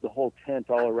rolled the whole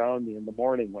tent all around me in the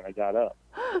morning when I got up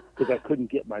because I couldn't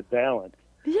get my balance.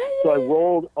 Yeah. So I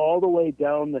rolled all the way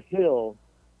down the hill.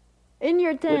 In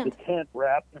your tent. With the tent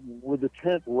wrapped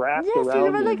around so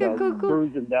you were like me, a cuckoo.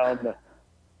 cruising down the.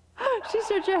 She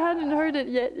said you hadn't heard it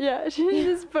yet. Yeah, she's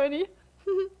just funny.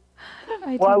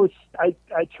 I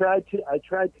tried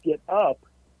to get up,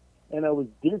 and I was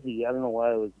dizzy. I don't know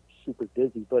why I was super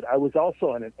dizzy, but I was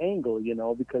also on an angle,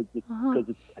 because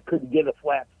I couldn't get a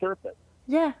flat surface.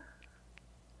 Yeah.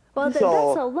 Well, that's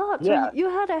a lot. Yeah. So you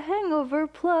had a hangover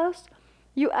plus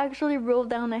You actually rolled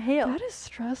down a hill. That is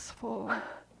stressful,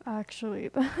 actually.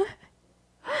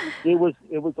 It was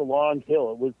a long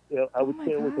hill. It was I would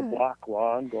say it was a God. block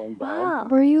long going down. Wow.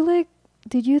 Were you like,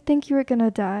 did you think you were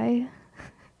gonna die?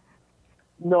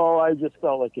 No, I just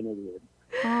felt like an idiot.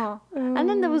 Oh. And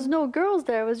then there was no girls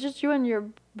there. It was just you and your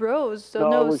bros, so No, it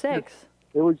no was sex.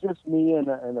 It was just me and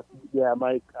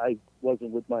I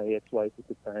wasn't with my ex-wife at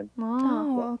the time.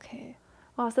 Oh, okay.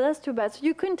 Oh, so that's too bad. So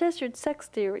you couldn't test your sex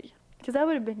theory, because that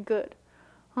would have been good.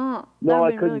 Huh. No,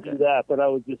 I That would've been couldn't really do good. that, but I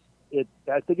was just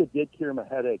I think it did cure my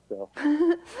headache though,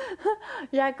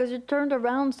 Yeah, because you turned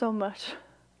around so much.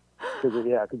 because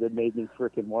it made me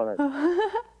freaking want to,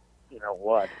 you know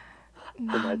what?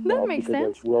 That makes because I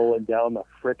sense. was rolling down the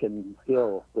freaking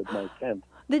hill with my tent.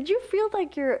 Did you feel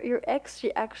like your ex,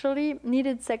 she actually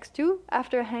needed sex too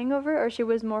after a hangover, or she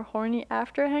was more horny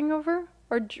after a hangover,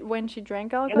 or when she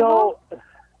drank alcohol?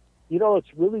 You know, it's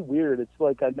really weird. It's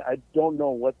like I don't know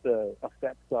what the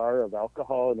effects are of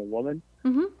alcohol in a woman,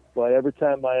 but every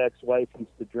time my ex-wife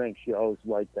used to drink, she always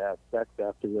liked to have sex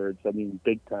afterwards. I mean,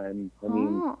 big time. I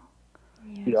mean,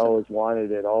 she always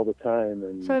wanted it all the time,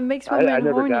 and So it makes women I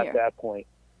never hornier. got that point.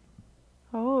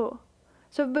 Oh,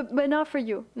 so but not for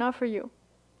you, not for you.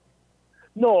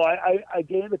 No, I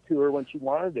gave it to her when she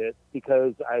wanted it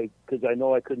because I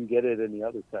know I couldn't get it any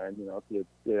other time. You know,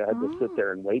 I had to sit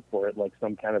there and wait for it like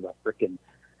some kind of a freaking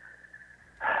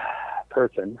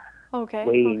person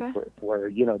waiting for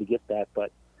you know to get that.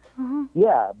 But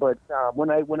yeah, but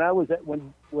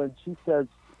when she says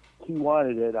she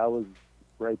wanted it, I was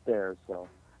right there. So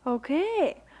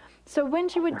Okay, so when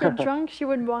she would get drunk, she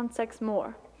would want sex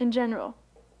more in general.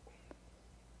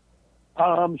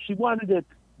 she wanted it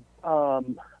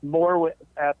more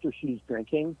after she's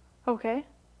drinking. Okay.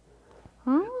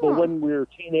 But when we were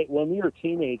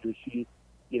teenagers, she,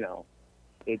 you know,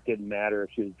 it didn't matter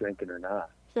if she was drinking or not.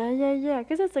 Yeah,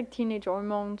 because it's like teenage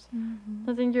hormones.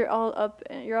 I think you're all up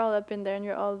in there, and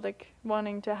you're all like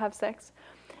wanting to have sex.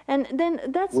 And then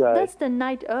that's the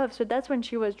night of, so that's when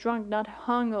she was drunk, not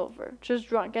hungover, just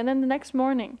drunk. And then the next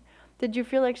morning, did you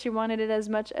feel like she wanted it as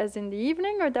much as in the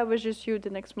evening, or that was just you the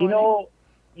next morning?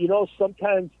 You know,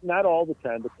 sometimes, not all the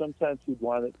time, but sometimes we'd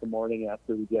want it the morning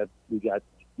after we got,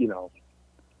 you know,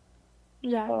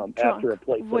 drunk, after a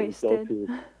place wasted. that we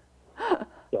go to.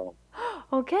 So.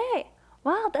 Okay.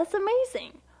 Wow, that's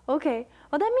amazing. Okay.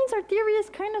 Well, that means our theory is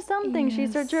kind of something.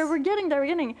 Yes. She's we're getting there. We're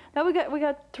getting. Now we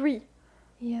got 3.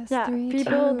 Yes, Yeah, 3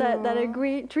 people 2. that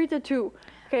agree 3-2.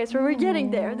 Okay, so we're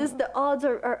getting there. The odds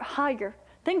are higher.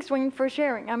 Thanks, Wayne, for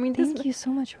sharing. I mean, Thank you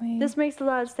so much, Wayne. this makes a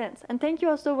lot of sense. And thank you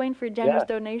also, Wayne, for your generous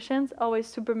donations. Always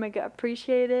super mega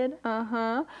appreciated.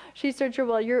 She's searcher.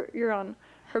 Well, you're on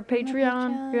her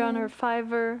Patreon. You're on her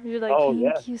Fiverr. You're like,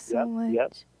 thank you so much.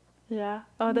 Yep. Yeah.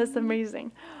 Oh, that's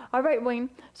amazing. All right, Wayne.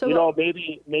 So you know,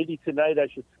 maybe tonight I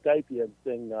should Skype you and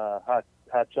sing hot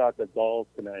chocolate balls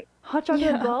tonight. hot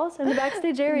chocolate balls in the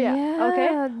backstage area. Yeah,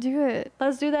 Okay. do it.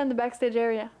 Let's do that in the backstage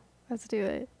area. Let's do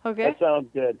it. Okay. That sounds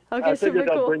good. Okay, I figured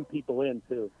super cool. I'd bring people in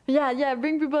too. Yeah.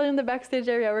 Bring people in the backstage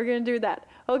area. We're gonna do that.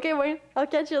 Okay, Wayne. I'll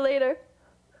catch you later.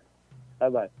 Bye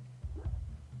bye.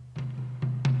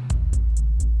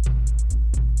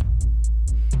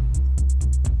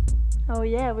 Oh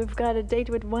yeah, we've got a date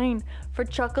with Wayne for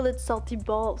chocolate salty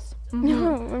balls.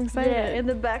 I'm excited. Yeah, in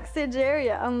the backstage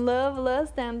area on Love,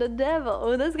 Lust, and the Devil.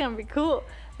 Oh, that's gonna be cool.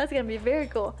 That's gonna be very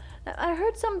cool. Now, I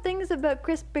heard some things about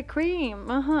Krispy Kreme.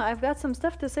 I've got some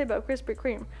stuff to say about Krispy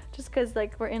Kreme. Just cause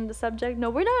like we're in the subject. No,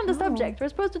 we're not in the subject. We're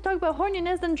supposed to talk about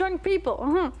horniness and drunk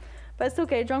people. But it's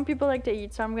okay. Drunk people like to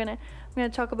eat, so I'm gonna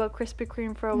talk about Krispy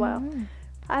Kreme for a while.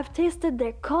 I've tasted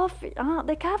their coffee.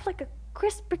 They have like a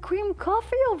Krispy Kreme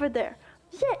coffee over there.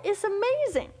 Yeah, it's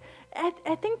amazing.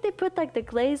 I think they put like the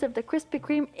glaze of the Krispy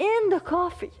Kreme in the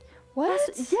coffee. What?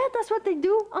 That's what they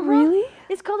do. Really?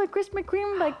 It's called a Krispy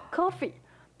Kreme like coffee.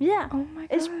 Yeah. Oh my god.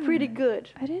 It's pretty good.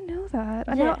 I didn't know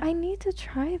that. Yeah. I need to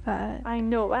try that. I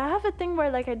know. I have a thing where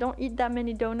like I don't eat that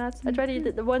many donuts. I try to eat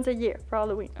it once a year for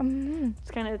Halloween.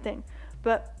 It's kind of a thing.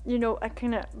 But, you know, I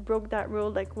kind of broke that rule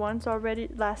like once already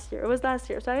last year. It was last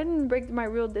year. So I didn't break my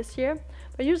rule this year.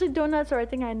 But usually donuts are a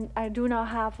thing I do not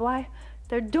have. Why?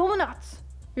 They're donuts.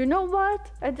 You know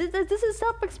what? This is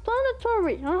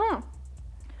self-explanatory.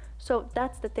 So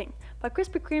that's the thing. But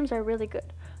Krispy Kremes are really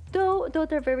good. Though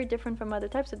they're very different from other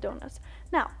types of donuts.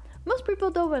 Now, most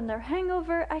people though when they're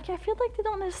hangover, I feel like they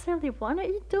don't necessarily want to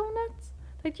eat donuts.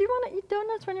 Like, do you want to eat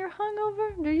donuts when you're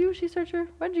hungover? Do you, She Searcher?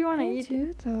 What do you want to eat? I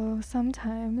do though,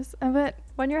 sometimes. But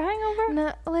when you're hangover?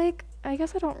 not like, I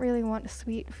guess I don't really want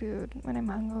sweet food when I'm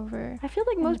hungover. I feel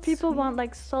like And most it's people sweet. want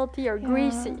like salty or Yeah.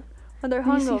 greasy when they're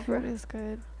Greasy hungover. food is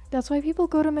good. That's why people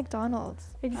go to McDonald's.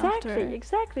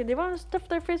 Exactly. They want to stuff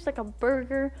their face like a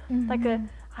burger, like a,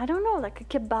 I don't know, like a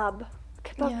kebab.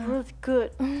 Kebab really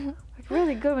good. Like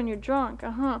really good when you're drunk.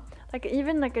 Like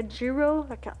even like a gyro,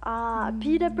 like a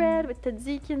pita bread with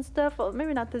tzatziki and stuff. Well,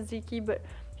 maybe not tzatziki, but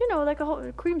you know, like a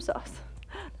whole cream sauce.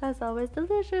 That's always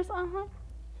delicious.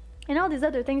 And all these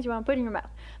other things you want to put in your mouth.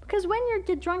 Because when you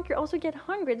get drunk, you also get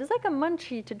hungry. There's like a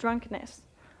munchie to drunkenness.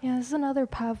 Yeah, this is another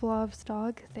Pavlov's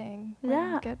dog thing.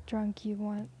 When you get drunk, you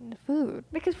want food.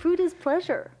 Because food is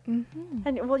pleasure.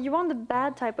 And, well, you want the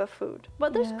bad type of food.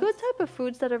 Well, there's good type of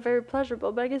foods that are very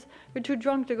pleasurable. But I guess you're too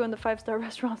drunk to go in the 5-star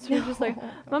restaurant. So you're just like,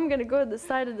 I'm going to go to the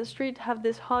side of the street, have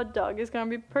this hot dog. It's going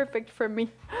to be perfect for me.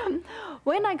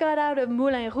 When I got out of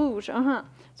Moulin Rouge,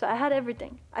 so I had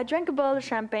everything. I drank a bottle of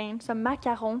champagne, some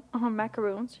macarons,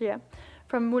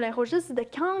 from Moulin Rouge. This is the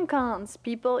Cancans,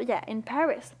 people, in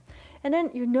Paris. And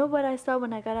then you know what I saw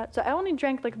when I got out? So I only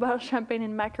drank like a bottle of champagne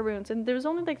and macaroons, and there was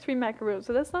only like 3 macaroons,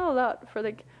 so that's not a lot for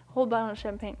like a whole bottle of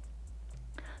champagne.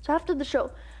 So after the show,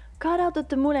 got out at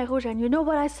the Moulin Rouge, and you know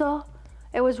what I saw?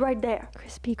 It was right there.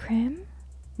 Krispy Kreme?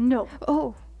 No.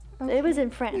 Oh. Okay. It was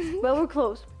in France, but we're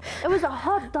close. It was a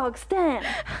hot dog stand.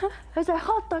 It was a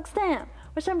hot dog stand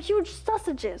with some huge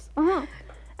sausages.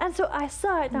 And so I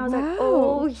saw it, and I was like,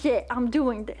 oh yeah, I'm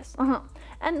doing this.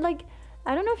 And like,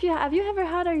 I don't know if have you ever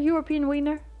had a European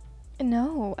wiener?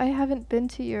 No, I haven't been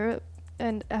to Europe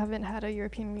and haven't had a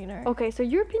European wiener. Okay, so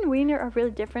European wiener are really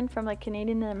different from like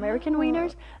Canadian and American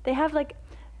wieners. They have like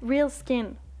real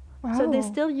skin. Wow. So they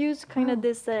still use kind of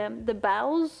this, the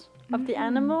bowels of the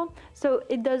animal. So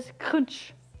it does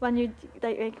crunch when you,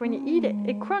 like when you eat it,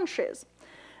 it crunches.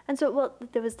 And so, well,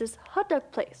 there was this hot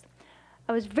dog place.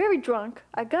 I was very drunk.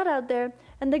 I got out there,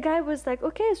 and the guy was like,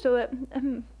 okay, so,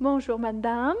 bonjour,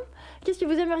 madame. Qu'est-ce que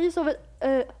vous aimeriez sur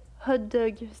votre hot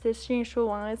dog? C'est chien chaud,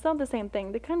 hein? It's not the same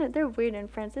thing. They're weird in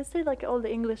France. They say like all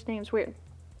the English names weird.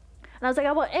 And I was like,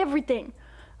 I want everything.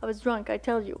 I was drunk, I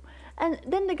tell you. And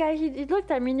then the guy, he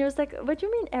looked at me, and he was like, what do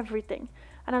you mean everything?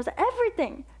 And I was like,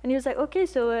 everything. And he was like, okay,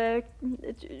 so,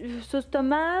 sauce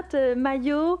tomate,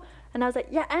 mayo. And I was like,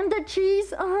 yeah, and the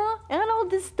cheese, and all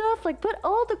this stuff, like put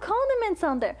all the condiments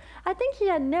on there. I think he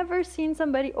had never seen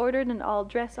somebody ordered an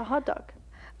all-dress a hot dog.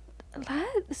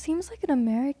 That seems like an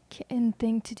American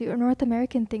thing to do, or North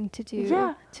American thing to do.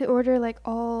 Yeah. To order like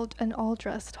an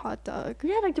all-dressed hot dog.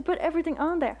 Yeah, like to put everything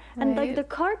on there. Right. And like the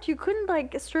cart, you couldn't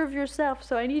like serve yourself,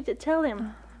 so I need to tell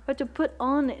him what to put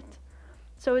on it.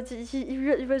 So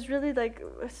he was really like,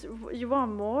 you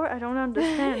want more? I don't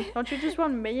understand. Don't you just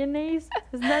want mayonnaise?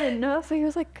 Isn't that enough? So he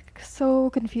was like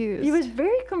so confused. He was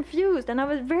very confused, and I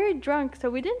was very drunk, so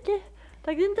we didn't get,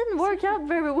 like, it didn't work out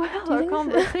very well, our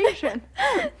conversation.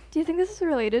 Do you think this is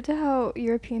related to how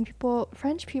European people,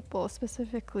 French people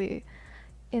specifically,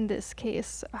 in this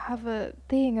case, have a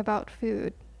thing about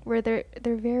food where they're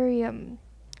very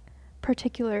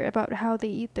particular about how they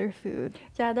eat their food?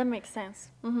 Yeah, that makes sense.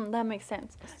 That makes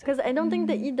sense. Because I don't think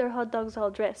they eat their hot dogs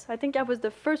all dressed. I think I was the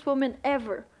first woman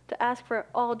ever to ask for an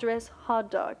all dressed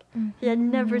hot dog. He had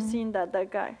never seen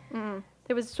that guy.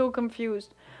 He was so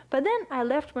confused. But then I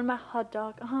left with my hot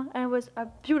dog, and it was a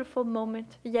beautiful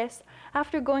moment. Yes,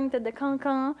 after going to the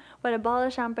Cancan with a bottle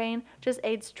of champagne, just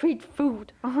ate street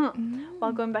food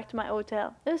while going back to my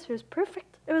hotel. This was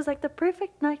perfect. It was like the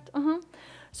perfect night.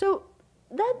 So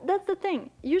that's the thing.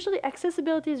 Usually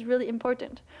accessibility is really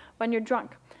important when you're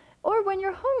drunk or when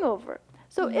you're hungover.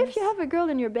 So if you have a girl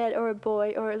in your bed or a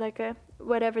boy or like a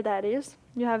whatever that is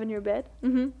you have in your bed,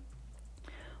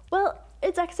 well,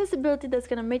 it's accessibility that's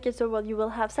going to make it so well you will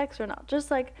have sex or not.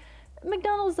 Just like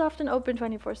McDonald's is often open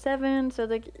 24/7, so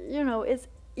like, you know, it's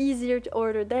easier to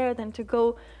order there than to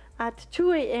go at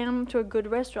 2 a.m. to a good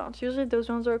restaurant. Usually those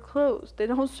ones are closed. They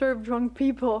don't serve drunk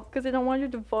people because they don't want you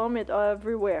to vomit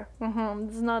everywhere.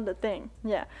 It's not the thing.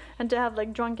 Yeah. And to have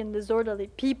like drunk and disorderly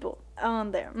people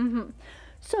on there.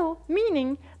 So,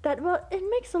 meaning that, well, it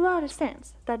makes a lot of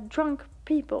sense that drunk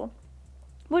people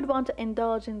would want to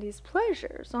indulge in these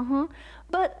pleasures.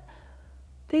 But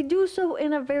they do so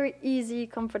in a very easy,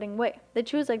 comforting way. They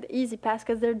choose like the easy pass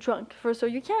because they're drunk. So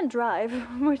you can't drive,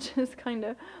 which is kind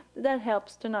of, that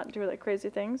helps to not do like crazy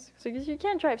things. So you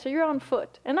can't drive, so you're on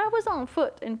foot. And I was on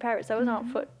foot in Paris. I was on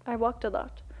foot. I walked a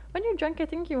lot. When you're drunk, I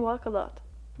think you walk a lot.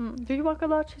 Do you walk a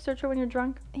lot, Searcher, when you're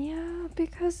drunk? Yeah,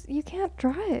 because you can't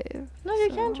drive. No, you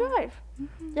can't drive.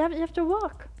 You have to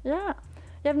walk. Yeah.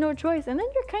 You have no choice. And then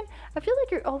I feel like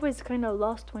you're always kind of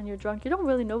lost when you're drunk. You don't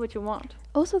really know what you want.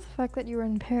 Also the fact that you were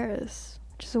in Paris,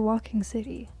 which is a walking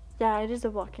city. Yeah, it is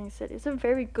a walking city. It's a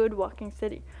very good walking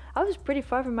city. I was pretty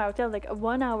far from my hotel, like a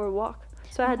 1-hour walk.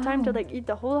 So I had time to like eat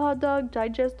the whole hot dog,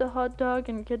 digest the hot dog,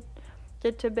 and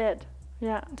get to bed.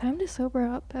 Yeah. Time to sober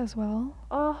up as well.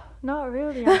 Oh, not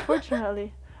really,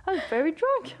 unfortunately. I was very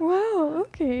drunk. Wow,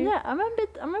 okay. Yeah, I'm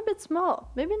a bit small.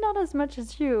 Maybe not as much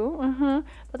as you.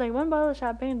 But like one bottle of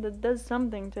champagne that does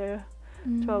something to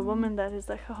a woman that is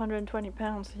like 120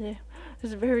 pounds. Yeah.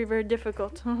 It's very, very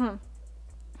difficult.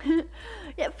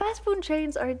 Yeah, fast food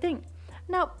chains are a thing.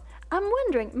 Now, I'm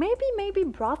wondering, maybe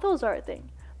brothels are a thing.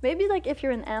 Maybe like if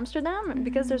you're in Amsterdam,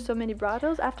 because there's so many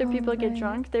brothels, after people get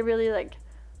drunk, they really like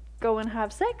go and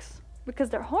have sex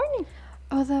because they're horny.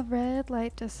 Oh, the red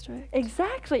light district.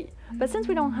 Exactly. But since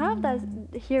we don't have that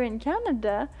here in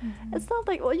Canada, it's not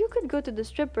like, well, you could go to the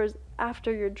strippers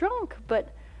after you're drunk,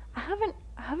 but I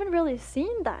haven't really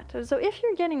seen that. So if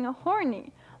you're getting a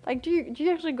horny, like do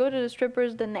you actually go to the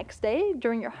strippers the next day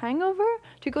during your hangover?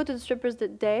 Do you go to the strippers the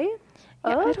day?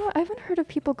 Yeah, I haven't heard of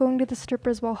people going to the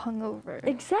strippers while hungover.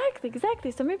 Exactly.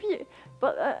 So maybe,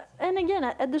 but and again,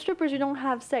 at the strippers you don't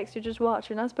have sex. You just watch.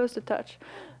 You're not supposed to touch.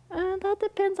 That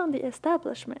depends on the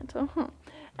establishment.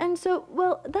 And so,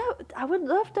 well, I would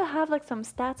love to have like some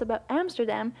stats about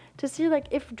Amsterdam to see like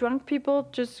if drunk people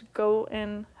just go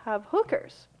and have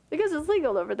hookers because it's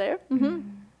legal over there.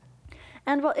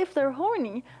 And well, if they're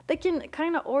horny, they can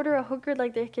kind of order a hooker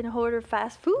like they can order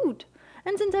fast food.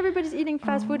 And since everybody's eating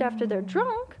fast food after they're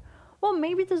drunk, well,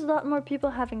 maybe there's a lot more people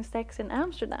having sex in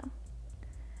Amsterdam.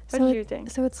 What do you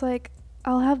think? So it's like,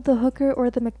 I'll have the hooker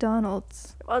or the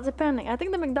McDonald's. Well, depending. I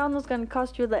think the McDonald's going to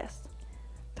cost you less.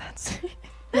 That's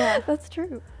that's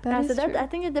true. That is true. I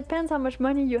think it depends how much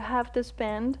money you have to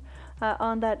spend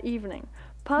on that evening.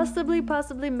 Possibly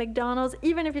McDonald's.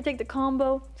 Even if you take the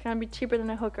combo, it's gonna be cheaper than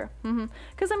a hooker.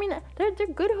 Because I mean, they're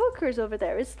good hookers over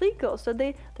there. It's legal, so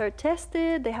they're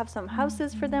tested. They have some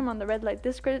houses for them on the red light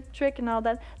district and all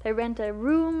that. They rent a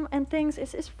room and things.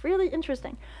 It's really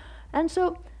interesting, and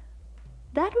so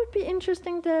that would be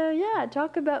interesting to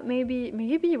talk about. Maybe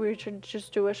we should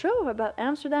just do a show about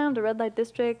Amsterdam, the red light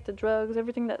district, the drugs,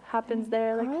 everything that happens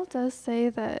there. Like Carl does say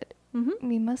that.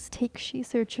 We must take She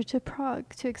Searcher to Prague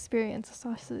to experience a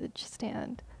sausage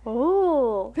stand.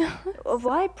 Oh,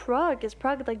 why Prague? Is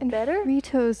Prague like and better?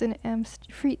 Fritos in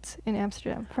Frites in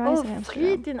Amsterdam. Fries in Amsterdam.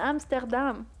 Friet in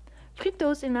Amsterdam.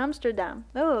 Fritos in Amsterdam.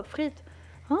 Oh, friet.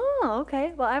 Oh,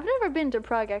 okay. Well, I've never been to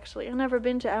Prague actually. I've never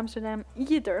been to Amsterdam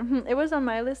either. It was on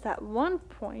my list at one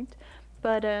point,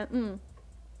 but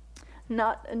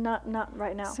not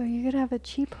right now. So you could have a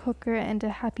cheap hooker and a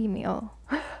Happy Meal.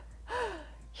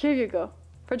 Here you go,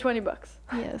 for $20.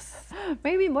 Yes.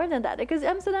 Maybe more than that, because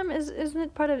Amsterdam isn't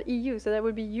it part of the EU, so that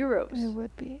would be euros. It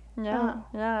would be. Yeah.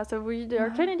 So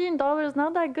our Canadian dollar is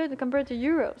not that good compared to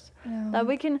euros. No.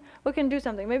 We can do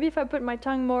something. Maybe if I put my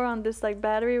tongue more on this like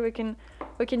battery, we can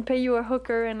pay you a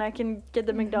hooker, and I can get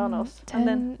the McDonald's, and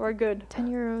then we're good. 10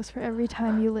 euros for every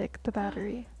time you lick the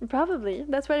battery. Probably.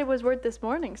 That's what it was worth this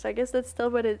morning. So I guess that's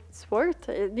still what it's worth.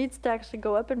 It needs to actually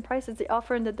go up in price. It's the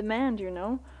offer and the demand, you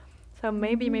know. So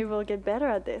maybe we'll get better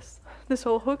at this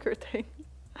whole hooker thing.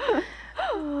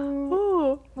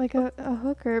 Like a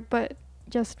hooker, but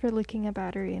just for licking a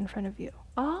battery in front of you.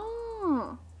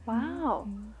 Oh, wow.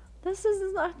 This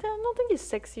is, I don't think it's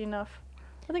sexy enough.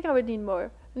 I think I would need more.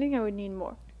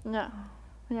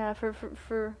 Yeah,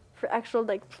 for actual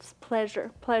like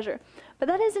pleasure. But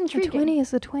that is intriguing. A 20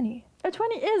 is a 20. A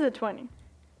 20 is a 20.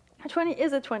 A 20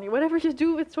 is a 20. Whatever you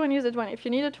do with 20 is a 20. If you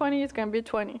need a 20, it's going to be a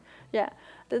 20. Yeah.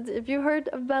 If you heard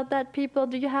about that, people,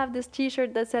 do you have this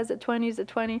t-shirt that says a 20 is a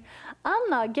 20? I'm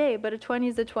not gay, but a 20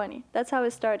 is a 20. That's how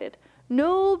it started.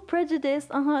 No prejudice.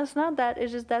 It's not that.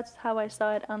 It's just that's how I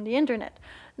saw it on the internet.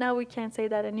 Now we can't say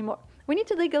that anymore. We need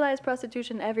to legalize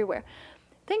prostitution everywhere.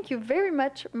 Thank you very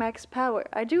much, Max Power.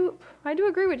 I do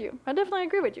agree with you. I definitely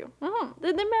agree with you.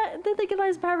 They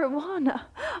legalize marijuana.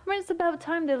 I mean, it's about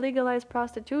time they legalize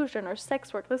prostitution or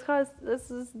sex work. Let's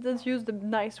use the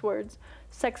nice words.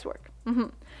 Sex work. I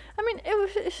mean,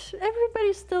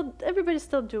 everybody's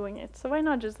still doing it. So why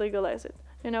not just legalize it?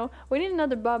 You know, we need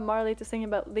another Bob Marley to sing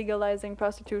about legalizing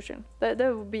prostitution. That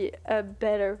would be a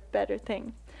better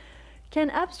thing. Can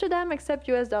Amsterdam accept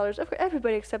US dollars? Of course,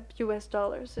 everybody accepts US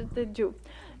dollars. They do.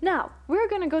 Now, we're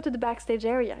going to go to the backstage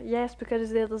area. Yes,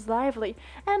 because it is lively.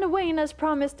 And Wayne has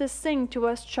promised to sing to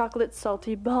us Chocolate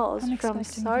Salty Balls from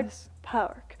South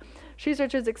Park. She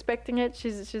Searcher is expecting it.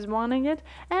 She's wanting it.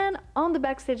 And on the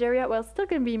backstage area, well, it's still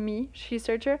going to be me, She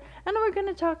Searcher. And we're going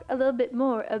to talk a little bit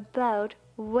more about,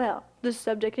 well, the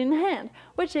subject in hand,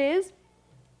 which is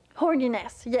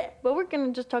horniness. Yeah, but we're going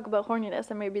to just talk about horniness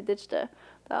and maybe ditch the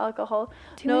alcohol.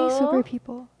 Too many sober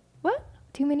people. What?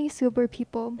 Too many sober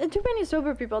people. Too many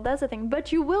sober people, that's the thing.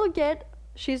 But you will get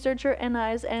She Searcher and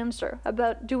I's answer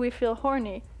about do we feel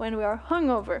horny when we are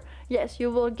hungover. Yes, you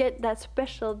will get that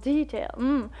special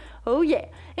detail. Oh yeah,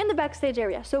 in the backstage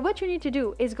area. So what you need to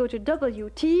do is go to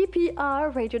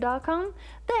WTPRradio.com,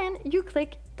 then you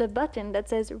click the button that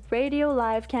says Radio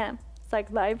Live Cam. It's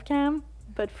like live cam,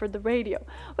 but for the radio,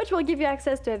 which will give you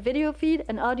access to a video feed,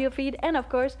 an audio feed, and of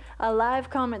course, a live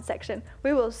comment section.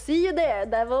 We will see you there,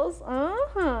 devils.